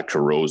happened. Axl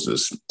Rose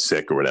is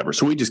sick or whatever.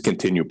 So we just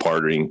continue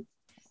partying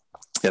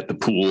at the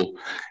pool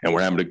and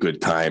we're having a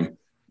good time.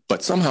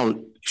 But somehow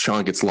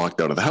Sean gets locked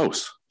out of the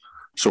house.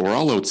 So we're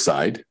all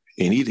outside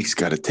and he's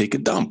got to take a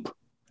dump.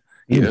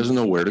 He doesn't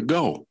know where to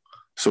go.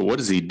 So what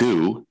does he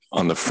do?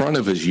 On the front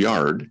of his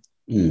yard,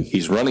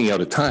 he's running out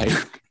of time.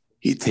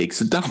 He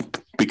takes a dump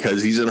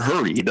because he's in a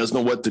hurry. He doesn't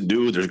know what to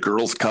do. There's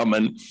girls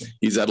coming.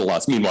 He's at a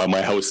loss. Meanwhile,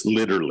 my house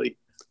literally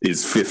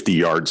is 50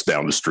 yards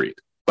down the street.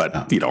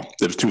 But, it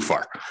was too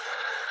far.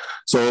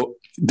 So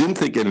didn't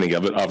think anything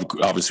of it.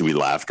 Obviously, we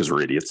laughed because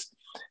we're idiots.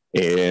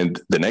 And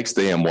the next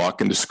day I'm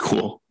walking to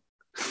school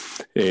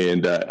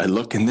and I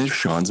look and there's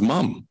Sean's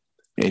mom.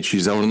 and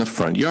she's out in the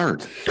front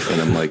yard.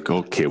 And I'm like,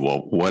 okay,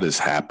 well, what is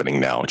happening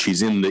now? And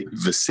she's in the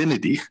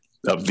vicinity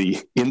of the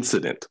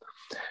incident.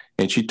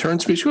 And she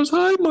turns to me, she goes,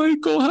 "Hi,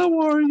 Michael, how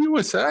are you?"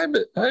 I said,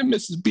 "Hi,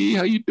 Mrs. B,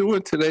 how you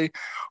doing today?"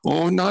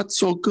 "Oh, not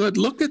so good.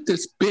 Look at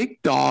this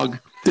big dog.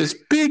 This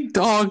big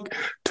dog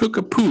took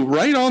a poo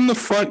right on the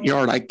front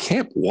yard.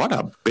 What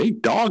a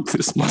big dog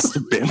this must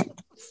have been."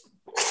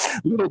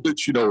 Little did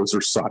she know it was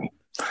her son.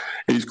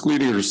 And he's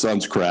cleaning her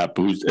son's crap,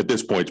 who's at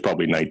this point is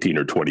probably 19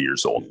 or 20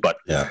 years old. But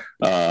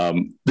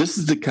this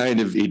is the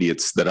kind of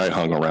idiots that I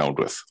hung around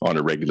with on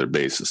a regular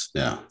basis.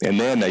 Yeah. And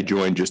then I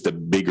joined just a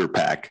bigger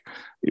pack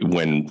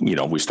when,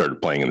 we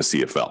started playing in the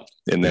CFL.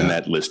 And then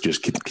that list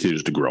just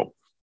continues to grow.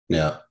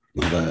 Yeah.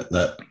 Well,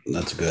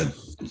 that's good.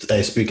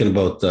 Hey, speaking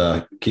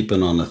about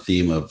keeping on the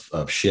theme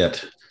of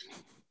shit,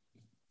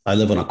 I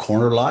live on a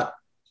corner lot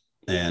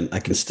and I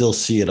can still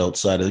see it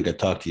outside. I think I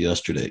talked to you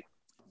yesterday.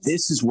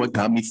 This is what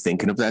got me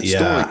thinking of that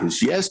story,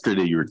 because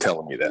yesterday you were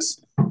telling me this.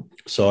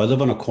 So I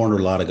live on a corner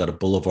lot. I got a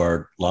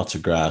boulevard, lots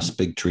of grass,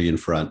 big tree in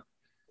front.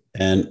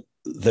 And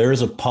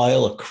there's a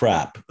pile of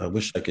crap. I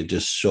wish I could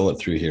just show it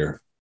through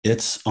here.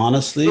 It's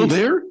honestly,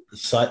 there.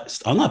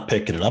 I'm not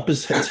picking it up.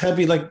 It's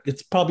heavy, like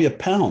it's probably a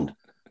pound.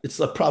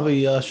 It's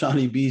probably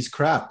Shawnee B's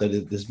crap that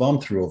his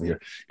mom threw over here.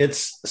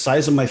 It's the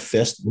size of my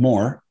fist,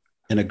 more,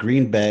 in a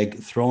green bag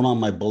thrown on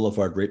my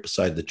boulevard right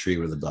beside the tree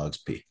where the dogs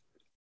pee.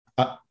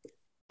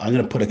 I'm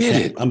going to put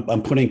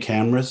I'm putting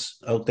cameras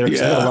out there.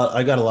 Yeah.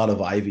 I got a lot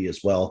of ivy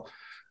as well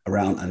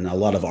around and a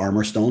lot of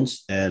armor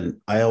stones.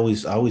 And I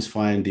always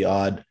find the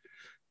odd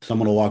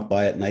someone will walk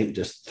by at night and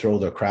just throw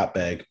their crap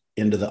bag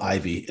into the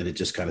ivy and it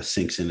just kind of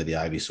sinks into the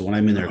ivy. So when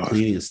I'm in there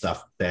cleaning and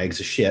stuff, bags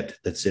of shit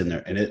that's in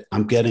there and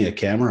I'm getting a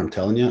camera. I'm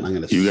telling you,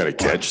 and you got to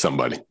catch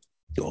somebody.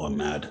 Oh, I'm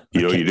mad.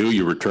 You do,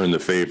 you return the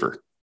favor.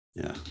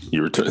 Yeah.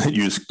 You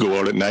just go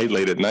out at night,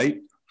 late at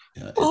night.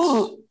 Yeah.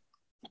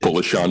 Pull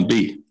a Sean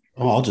B.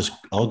 Oh,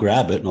 I'll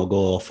grab it and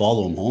I'll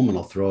follow them home and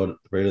I'll throw it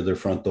right at their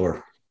front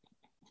door.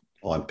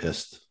 Oh, I'm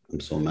pissed. I'm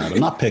so mad. I'm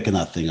not picking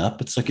that thing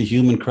up. It's like a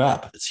human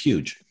crap. It's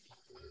huge.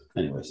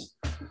 Anyways,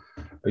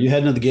 are you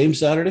heading to the game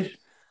Saturday?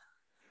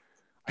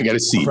 I got to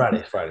see.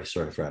 Friday.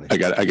 Sorry, Friday. I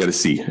got to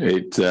see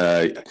it.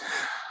 I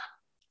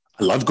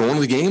love going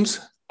to the games.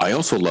 I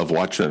also love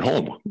watching at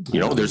home.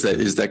 There's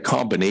that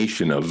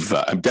combination of,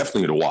 I'm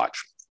definitely going to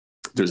watch.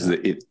 There's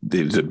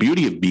the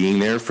beauty of being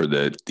there for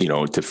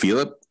to feel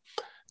it.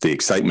 The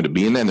excitement of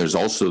being there. And there's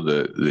also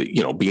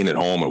the being at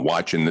home and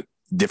watching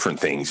different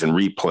things and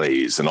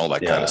replays and all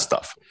that kind of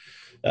stuff.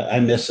 I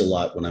miss a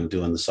lot when I'm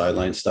doing the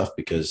sideline stuff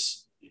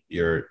because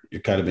you're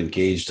kind of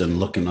engaged and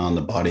looking on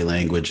the body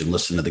language and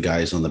listening to the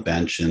guys on the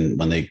bench. And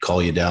when they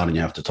call you down and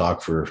you have to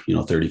talk for,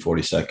 30,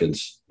 40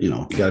 seconds, you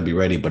got to be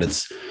ready.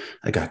 But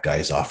I got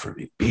guys offering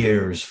me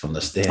beers from the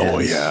stands. Oh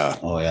yeah.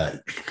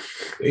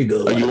 There you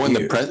go.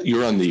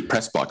 You're on the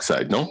press box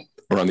side, no?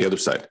 Or on the other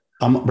side?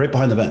 I'm right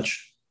behind the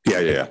bench.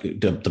 Yeah.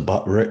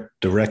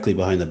 Directly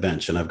behind the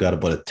bench, and I've got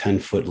about a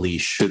 10-foot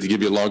leash. Did they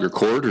give you a longer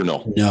cord or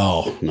no?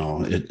 No.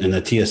 And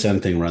the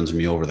TSN thing runs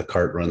me over. The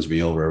cart runs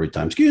me over every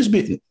time. Excuse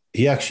me.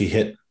 He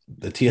actually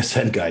the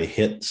TSN guy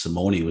hit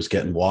Simoni. He was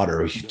getting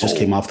water. He just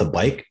came off the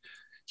bike.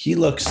 He's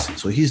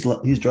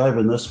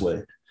driving this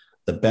way.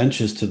 The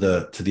bench is to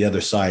the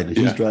other side, and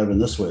he's driving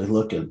this way,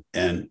 looking,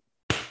 and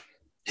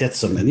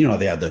hits him. And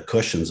they had the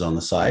cushions on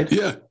the side.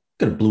 Yeah.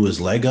 Could have blew his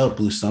leg out,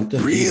 blew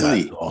something.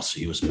 Really? Also,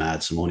 he was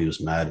mad. Simoni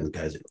was mad. And the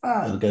guy's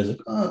like,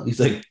 oh.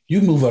 He's like,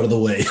 you move out of the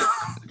way.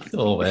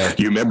 Oh, man.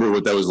 You remember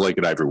what that was like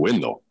at Ivory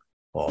Wynn, though?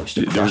 Oh,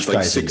 there was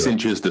like 6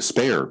 inches to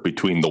spare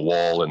between the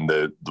wall and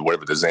the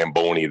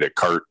Zamboni, the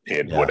cart,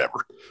 and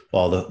whatever.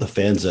 Well, the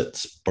fans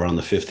that were on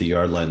the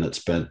 50-yard line that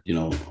spent,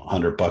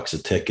 $100 a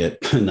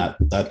ticket, and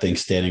that thing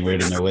standing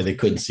right in their way, they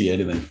couldn't see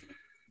anything.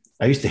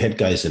 I used to hit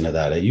guys into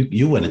that.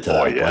 You went into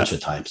that a bunch of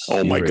times.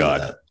 Oh, my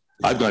God.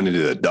 I've gone into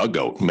the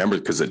dugout, remember,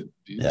 because the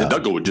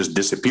dugout would just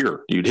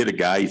disappear. You'd hit a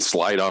guy, he'd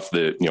slide off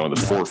the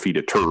 4 feet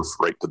of turf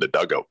right to the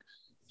dugout.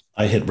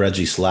 I hit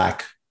Reggie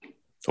Slack.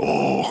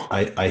 Oh,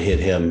 I hit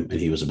him, and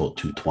he was about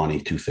 220,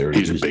 230.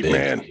 He's a big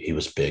man. He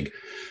was big.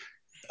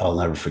 I'll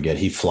never forget.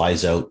 He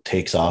flies out,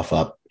 takes off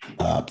up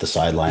the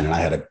sideline, and I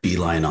had a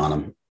beeline on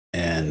him,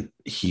 and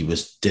he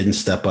didn't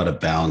step out of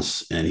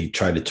bounds, and he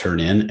tried to turn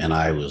in, and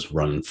I was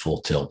running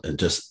full tilt and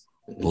just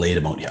laid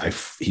him out.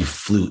 He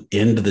flew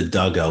into the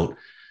dugout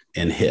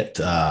and hit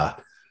the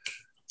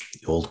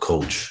old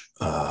coach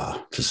to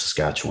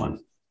Saskatchewan.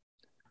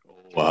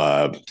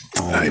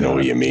 I know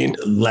what you mean.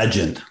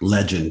 Legend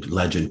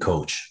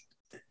coach.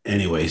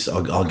 Anyways,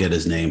 I'll get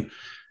his name.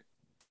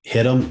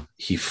 Hit him.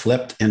 He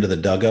flipped into the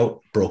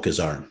dugout, broke his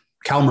arm.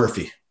 Cal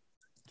Murphy.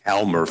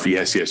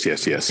 Yes.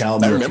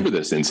 I remember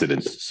this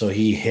incident. So I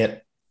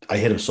hit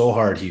him so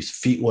hard, his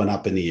feet went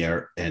up in the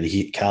air, and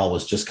Cal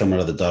was just coming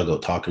out of the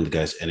dugout talking to the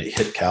guys, and it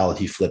hit Cal, and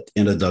he flipped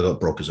into the dugout,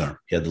 broke his arm.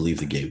 He had to leave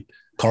the game.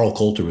 Carl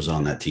Coulter was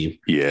on that team.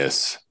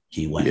 Yes.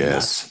 He went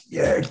nuts.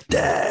 You're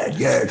dead.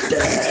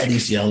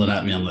 He's yelling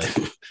at me. I'm like,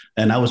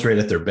 and I was right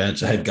at their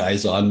bench. I had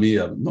guys on me.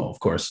 No, of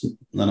course,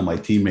 none of my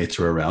teammates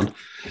were around.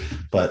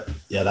 But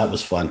yeah, that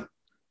was fun.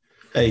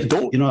 Hey,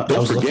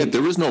 Don't forget,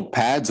 there was no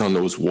pads on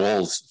those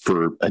walls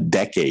for a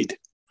decade.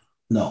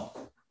 No,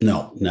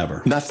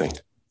 never. Nothing.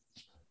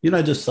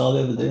 I just saw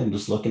the other day. I'm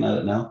just looking at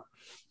it now.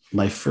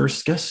 My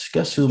first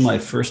guess who my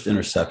first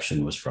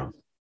interception was from?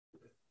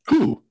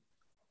 Who?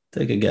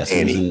 Take a guess.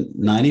 It was in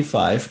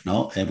 95.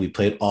 No, and we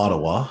played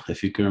Ottawa.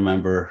 If you can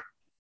remember,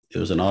 it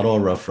was an Ottawa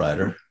Rough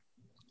Rider.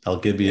 I'll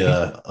give you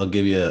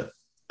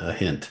a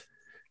hint.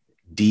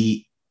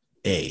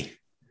 D.A.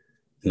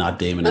 Not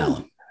Damon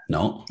Allen.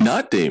 No.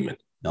 Not Damon.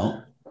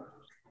 No.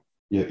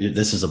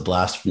 This is a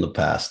blast from the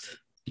past.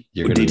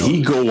 Did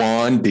he go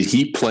on? Did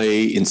he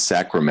play in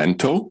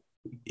Sacramento?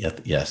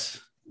 Yes.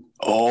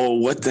 Oh,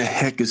 what the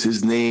heck is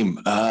his name?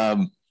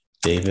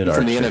 David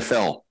Archer. From the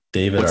NFL.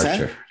 David What's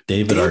Archer. That?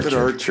 David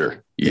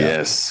Archer.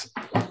 Yes.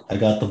 Yeah. I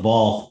got the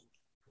ball.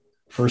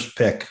 First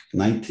pick,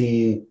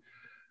 it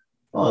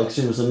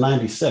was in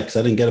 96.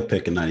 I didn't get a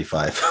pick in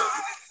 95.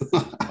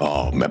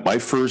 Oh,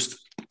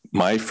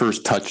 my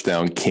first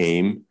touchdown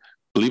came,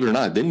 believe it or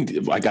not, in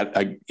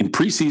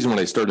preseason when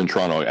I started in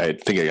Toronto, I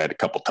think I got a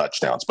couple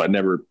touchdowns, but I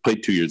never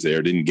played 2 years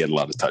there. Didn't get a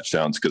lot of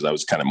touchdowns because I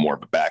was kind of more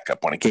of a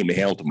backup. When I came to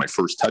Hamilton, my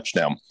first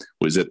touchdown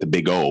was at the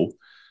Big O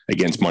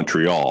against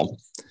Montreal.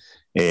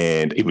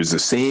 And it was the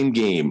same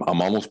game.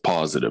 I'm almost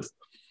positive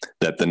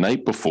that the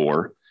night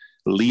before,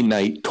 Lee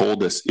Knight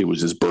told us it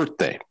was his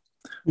birthday.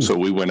 So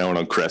we went out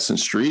on Crescent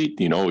Street.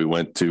 We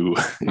went to,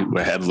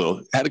 we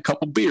had a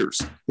couple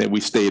beers, and we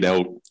stayed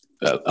out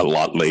a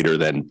lot later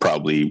than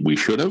probably we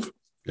should have.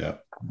 Yeah.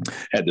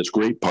 Had this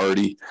great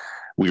party.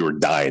 We were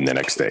dying the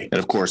next day. And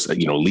of course,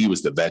 Lee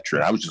was the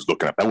veteran. I was just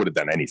looking up. I would have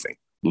done anything.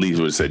 Lee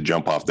would have said,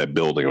 jump off that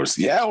building. I was,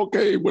 yeah,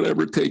 okay,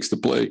 whatever it takes to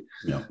play.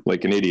 Yeah.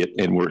 Like an idiot.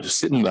 And we're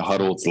sitting in the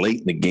huddle. It's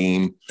late in the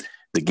game.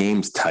 The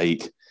game's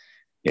tight.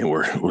 And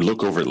we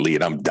look over at Lee,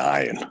 and I'm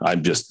dying.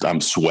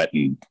 I'm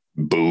sweating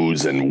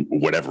booze and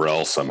whatever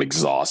else. I'm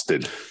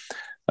exhausted.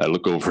 I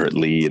look over at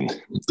Lee, and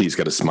Lee's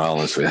got a smile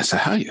on his face. I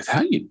said,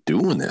 how you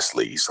doing this,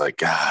 Lee? He's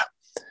like, I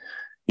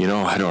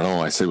don't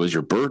know. I said, it was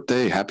your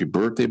birthday. Happy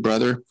birthday,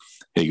 brother.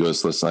 And he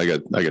goes, listen, I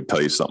got to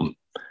tell you something.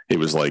 It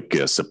was like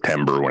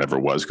September, whenever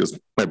it was, because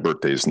my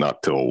birthday is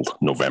not till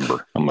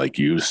November. I'm like,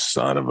 you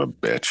son of a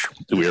bitch.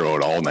 We were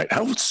out all night.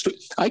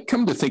 I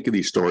come to think of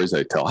these stories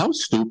I tell. How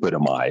stupid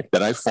am I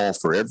that I fall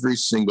for every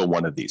single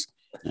one of these?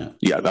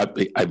 Yeah,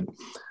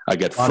 I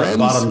get friends.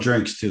 Bottom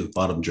drinks, too.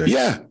 Bottom drinks.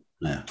 Yeah.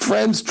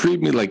 Friends treat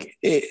me like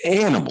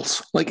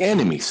animals, like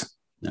enemies.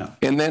 Yeah.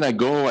 And then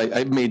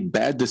I've made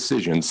bad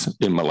decisions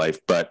in my life,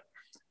 but,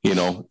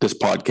 this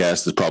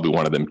podcast is probably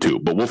one of them, too.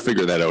 But we'll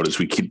figure that out as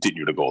we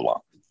continue to go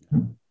along.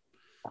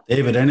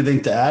 David,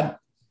 anything to add?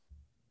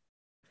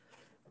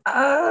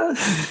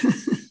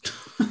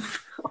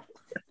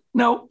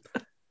 No.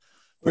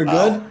 We're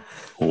good?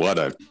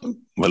 Well,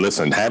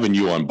 listen, having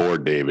you on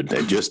board, David,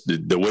 and just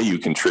the way you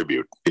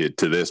contribute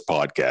to this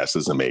podcast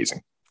is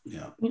amazing.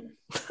 Yeah. What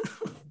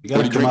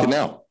are you drinking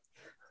now?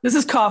 This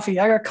is coffee.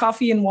 I got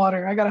coffee and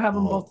water. I got to have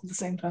them both at the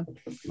same time.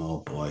 Oh,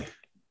 boy.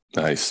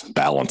 Nice.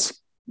 Balance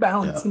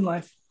in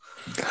life.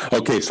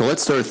 Okay, so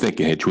let's start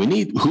thinking, Hitch.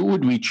 Who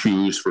would we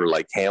choose for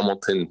like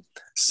Hamilton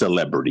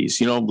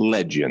celebrities,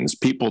 legends,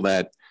 people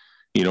that,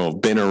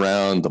 have been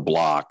around the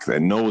block,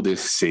 that know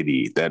this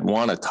city, that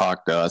want to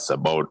talk to us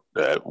about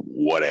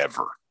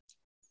whatever.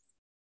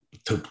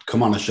 To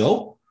come on a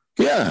show?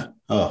 Yeah.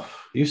 Oh,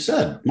 you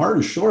said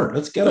Martin Short.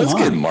 Let's get him on.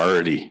 Let's get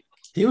Marty.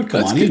 He would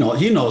come on.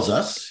 He knows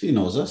us.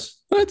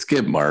 Let's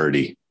get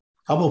Marty.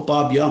 How about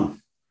Bob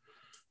Young?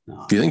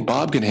 No. Do you think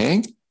Bob can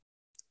hang?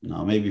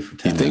 No, maybe for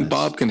 10 minutes. You think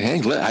Bob can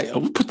hang? I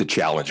would put the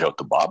challenge out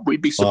to Bob.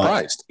 We'd be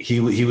surprised. He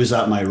was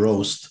at my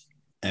roast,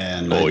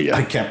 and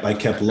I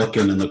kept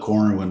looking in the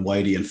corner when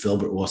Whitey and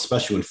Philbick,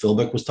 especially when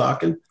Philbick was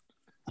talking.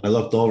 I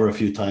looked over a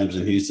few times,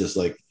 and he's just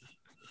like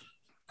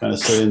kind of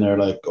sitting there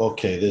like,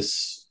 okay,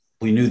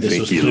 we knew this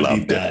was going to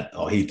be bad.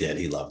 Oh, he did.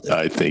 He loved it.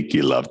 I think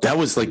he loved it. That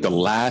was like the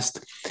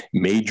last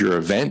major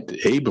event,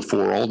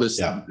 before all this,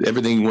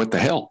 everything went to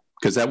hell.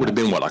 Because that would have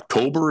been,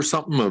 October or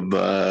something of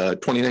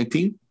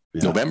 2019?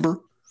 Yeah. November?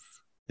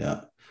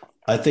 Yeah.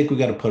 I think we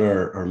got to put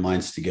our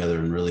minds together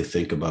and really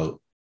think about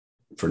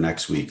for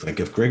next week. Like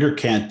if Grigor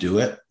can't do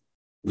it,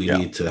 we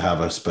need to have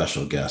a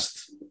special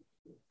guest.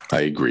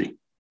 I agree.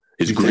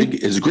 Is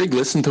Greg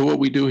listen to what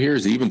we do here?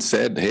 Has he even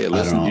said, hey,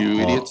 listen to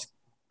you idiots?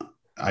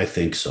 I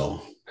think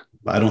so.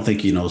 I don't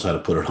think he knows how to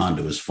put it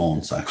onto his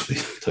phones, actually,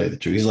 to tell you the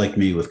truth. He's like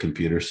me with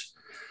computers.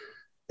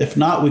 If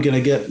not, we're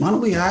going to why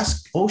don't we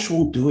ask? Osh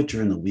won't do it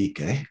during the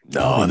week, eh?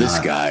 No, this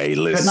guy,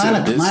 listen.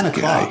 At 9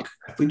 o'clock.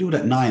 If we do it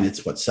at 9,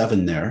 it's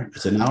 7 there?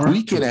 It's an hour?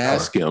 We can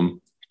ask him,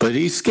 but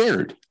he's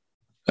scared.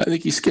 I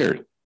think he's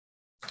scared.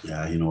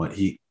 Yeah, you know what?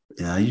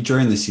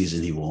 During the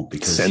season, he won't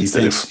because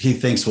he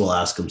thinks we'll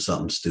ask him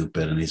something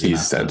stupid, and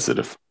he's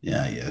sensitive.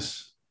 Yeah, he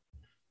is.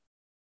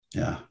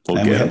 Yeah.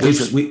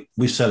 Okay.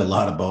 We've said a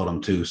lot about him,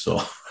 too,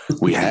 so.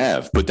 We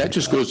have, but that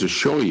just goes to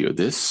show you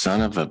this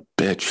son of a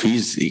bitch.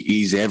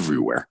 He's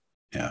everywhere.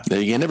 Yeah.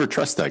 You never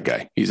trust that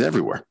guy. He's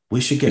everywhere.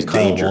 We should get He's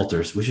Kyle danger.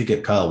 Walters. We should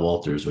get Kyle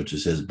Walters, which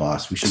is his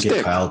boss. We should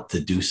get Kyle to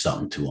do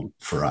something to him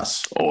for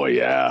us. Oh,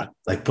 yeah.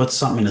 Like put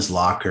something in his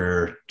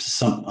locker,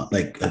 I don't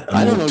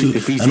know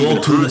if he's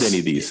even heard any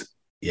of these.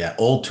 Yeah,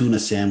 old tuna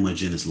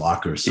sandwich in his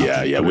locker or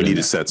something. Yeah. We need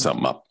to set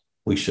something up.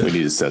 We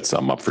need to set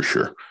something up for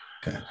sure.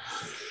 Okay.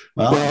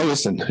 Well,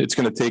 listen, it's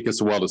going to take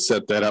us a while to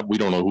set that up. We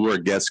don't know who our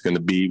guest's going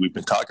to be. We've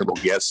been talking about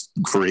guests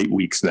for 8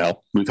 weeks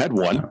now. We've had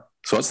one,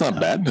 so it's not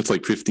bad. It's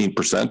like 15%,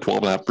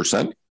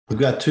 12.5%. We've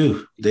got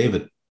 2.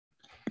 David.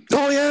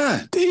 Oh,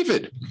 yeah.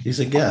 David. He's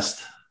a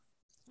guest.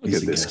 Look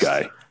at this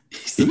guy.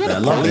 You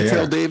got a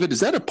ponytail, David? Is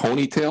that a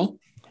ponytail?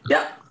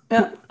 Yeah.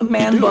 A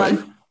man bun.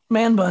 Right?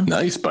 Man bun.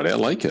 Nice, buddy. I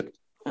like it.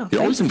 Oh,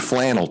 you're always in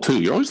flannel,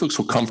 too. You always look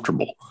so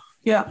comfortable.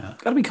 Yeah.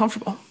 Got to be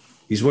comfortable.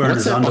 He's wearing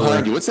his underwear.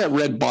 Behind you? What's that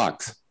red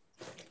box?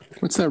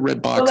 What's that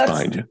red box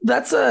behind you?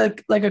 That's a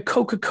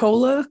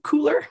Coca-Cola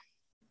cooler.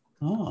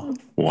 Oh.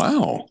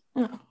 Wow.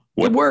 Yeah.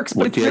 It works,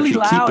 but it's really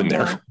loud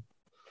now.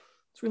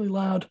 It's really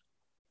loud.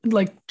 It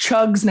like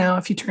chugs now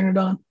if you turn it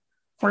on.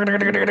 So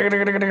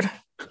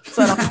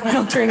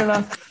I'll turn it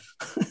on.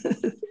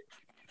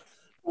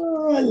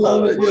 Oh, I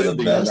love it. You're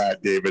the best.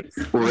 That, David.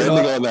 We're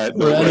ending on that.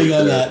 We're ending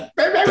on that.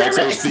 That's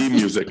our theme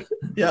music.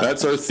 Yeah.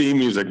 That's our theme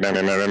music. No.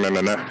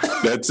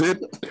 That's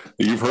it.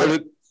 You've heard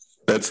it.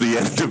 That's the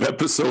end of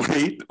episode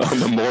 8 on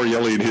the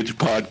Morreale and Hitch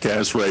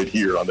podcast right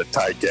here on the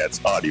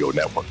Ticats Audio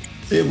Network.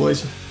 See you,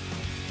 boys.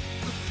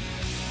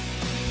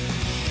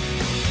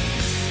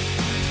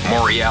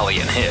 Morreale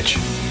and Hitch,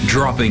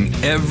 dropping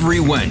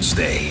every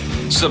Wednesday.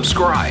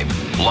 Subscribe,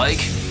 like,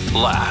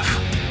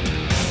 laugh.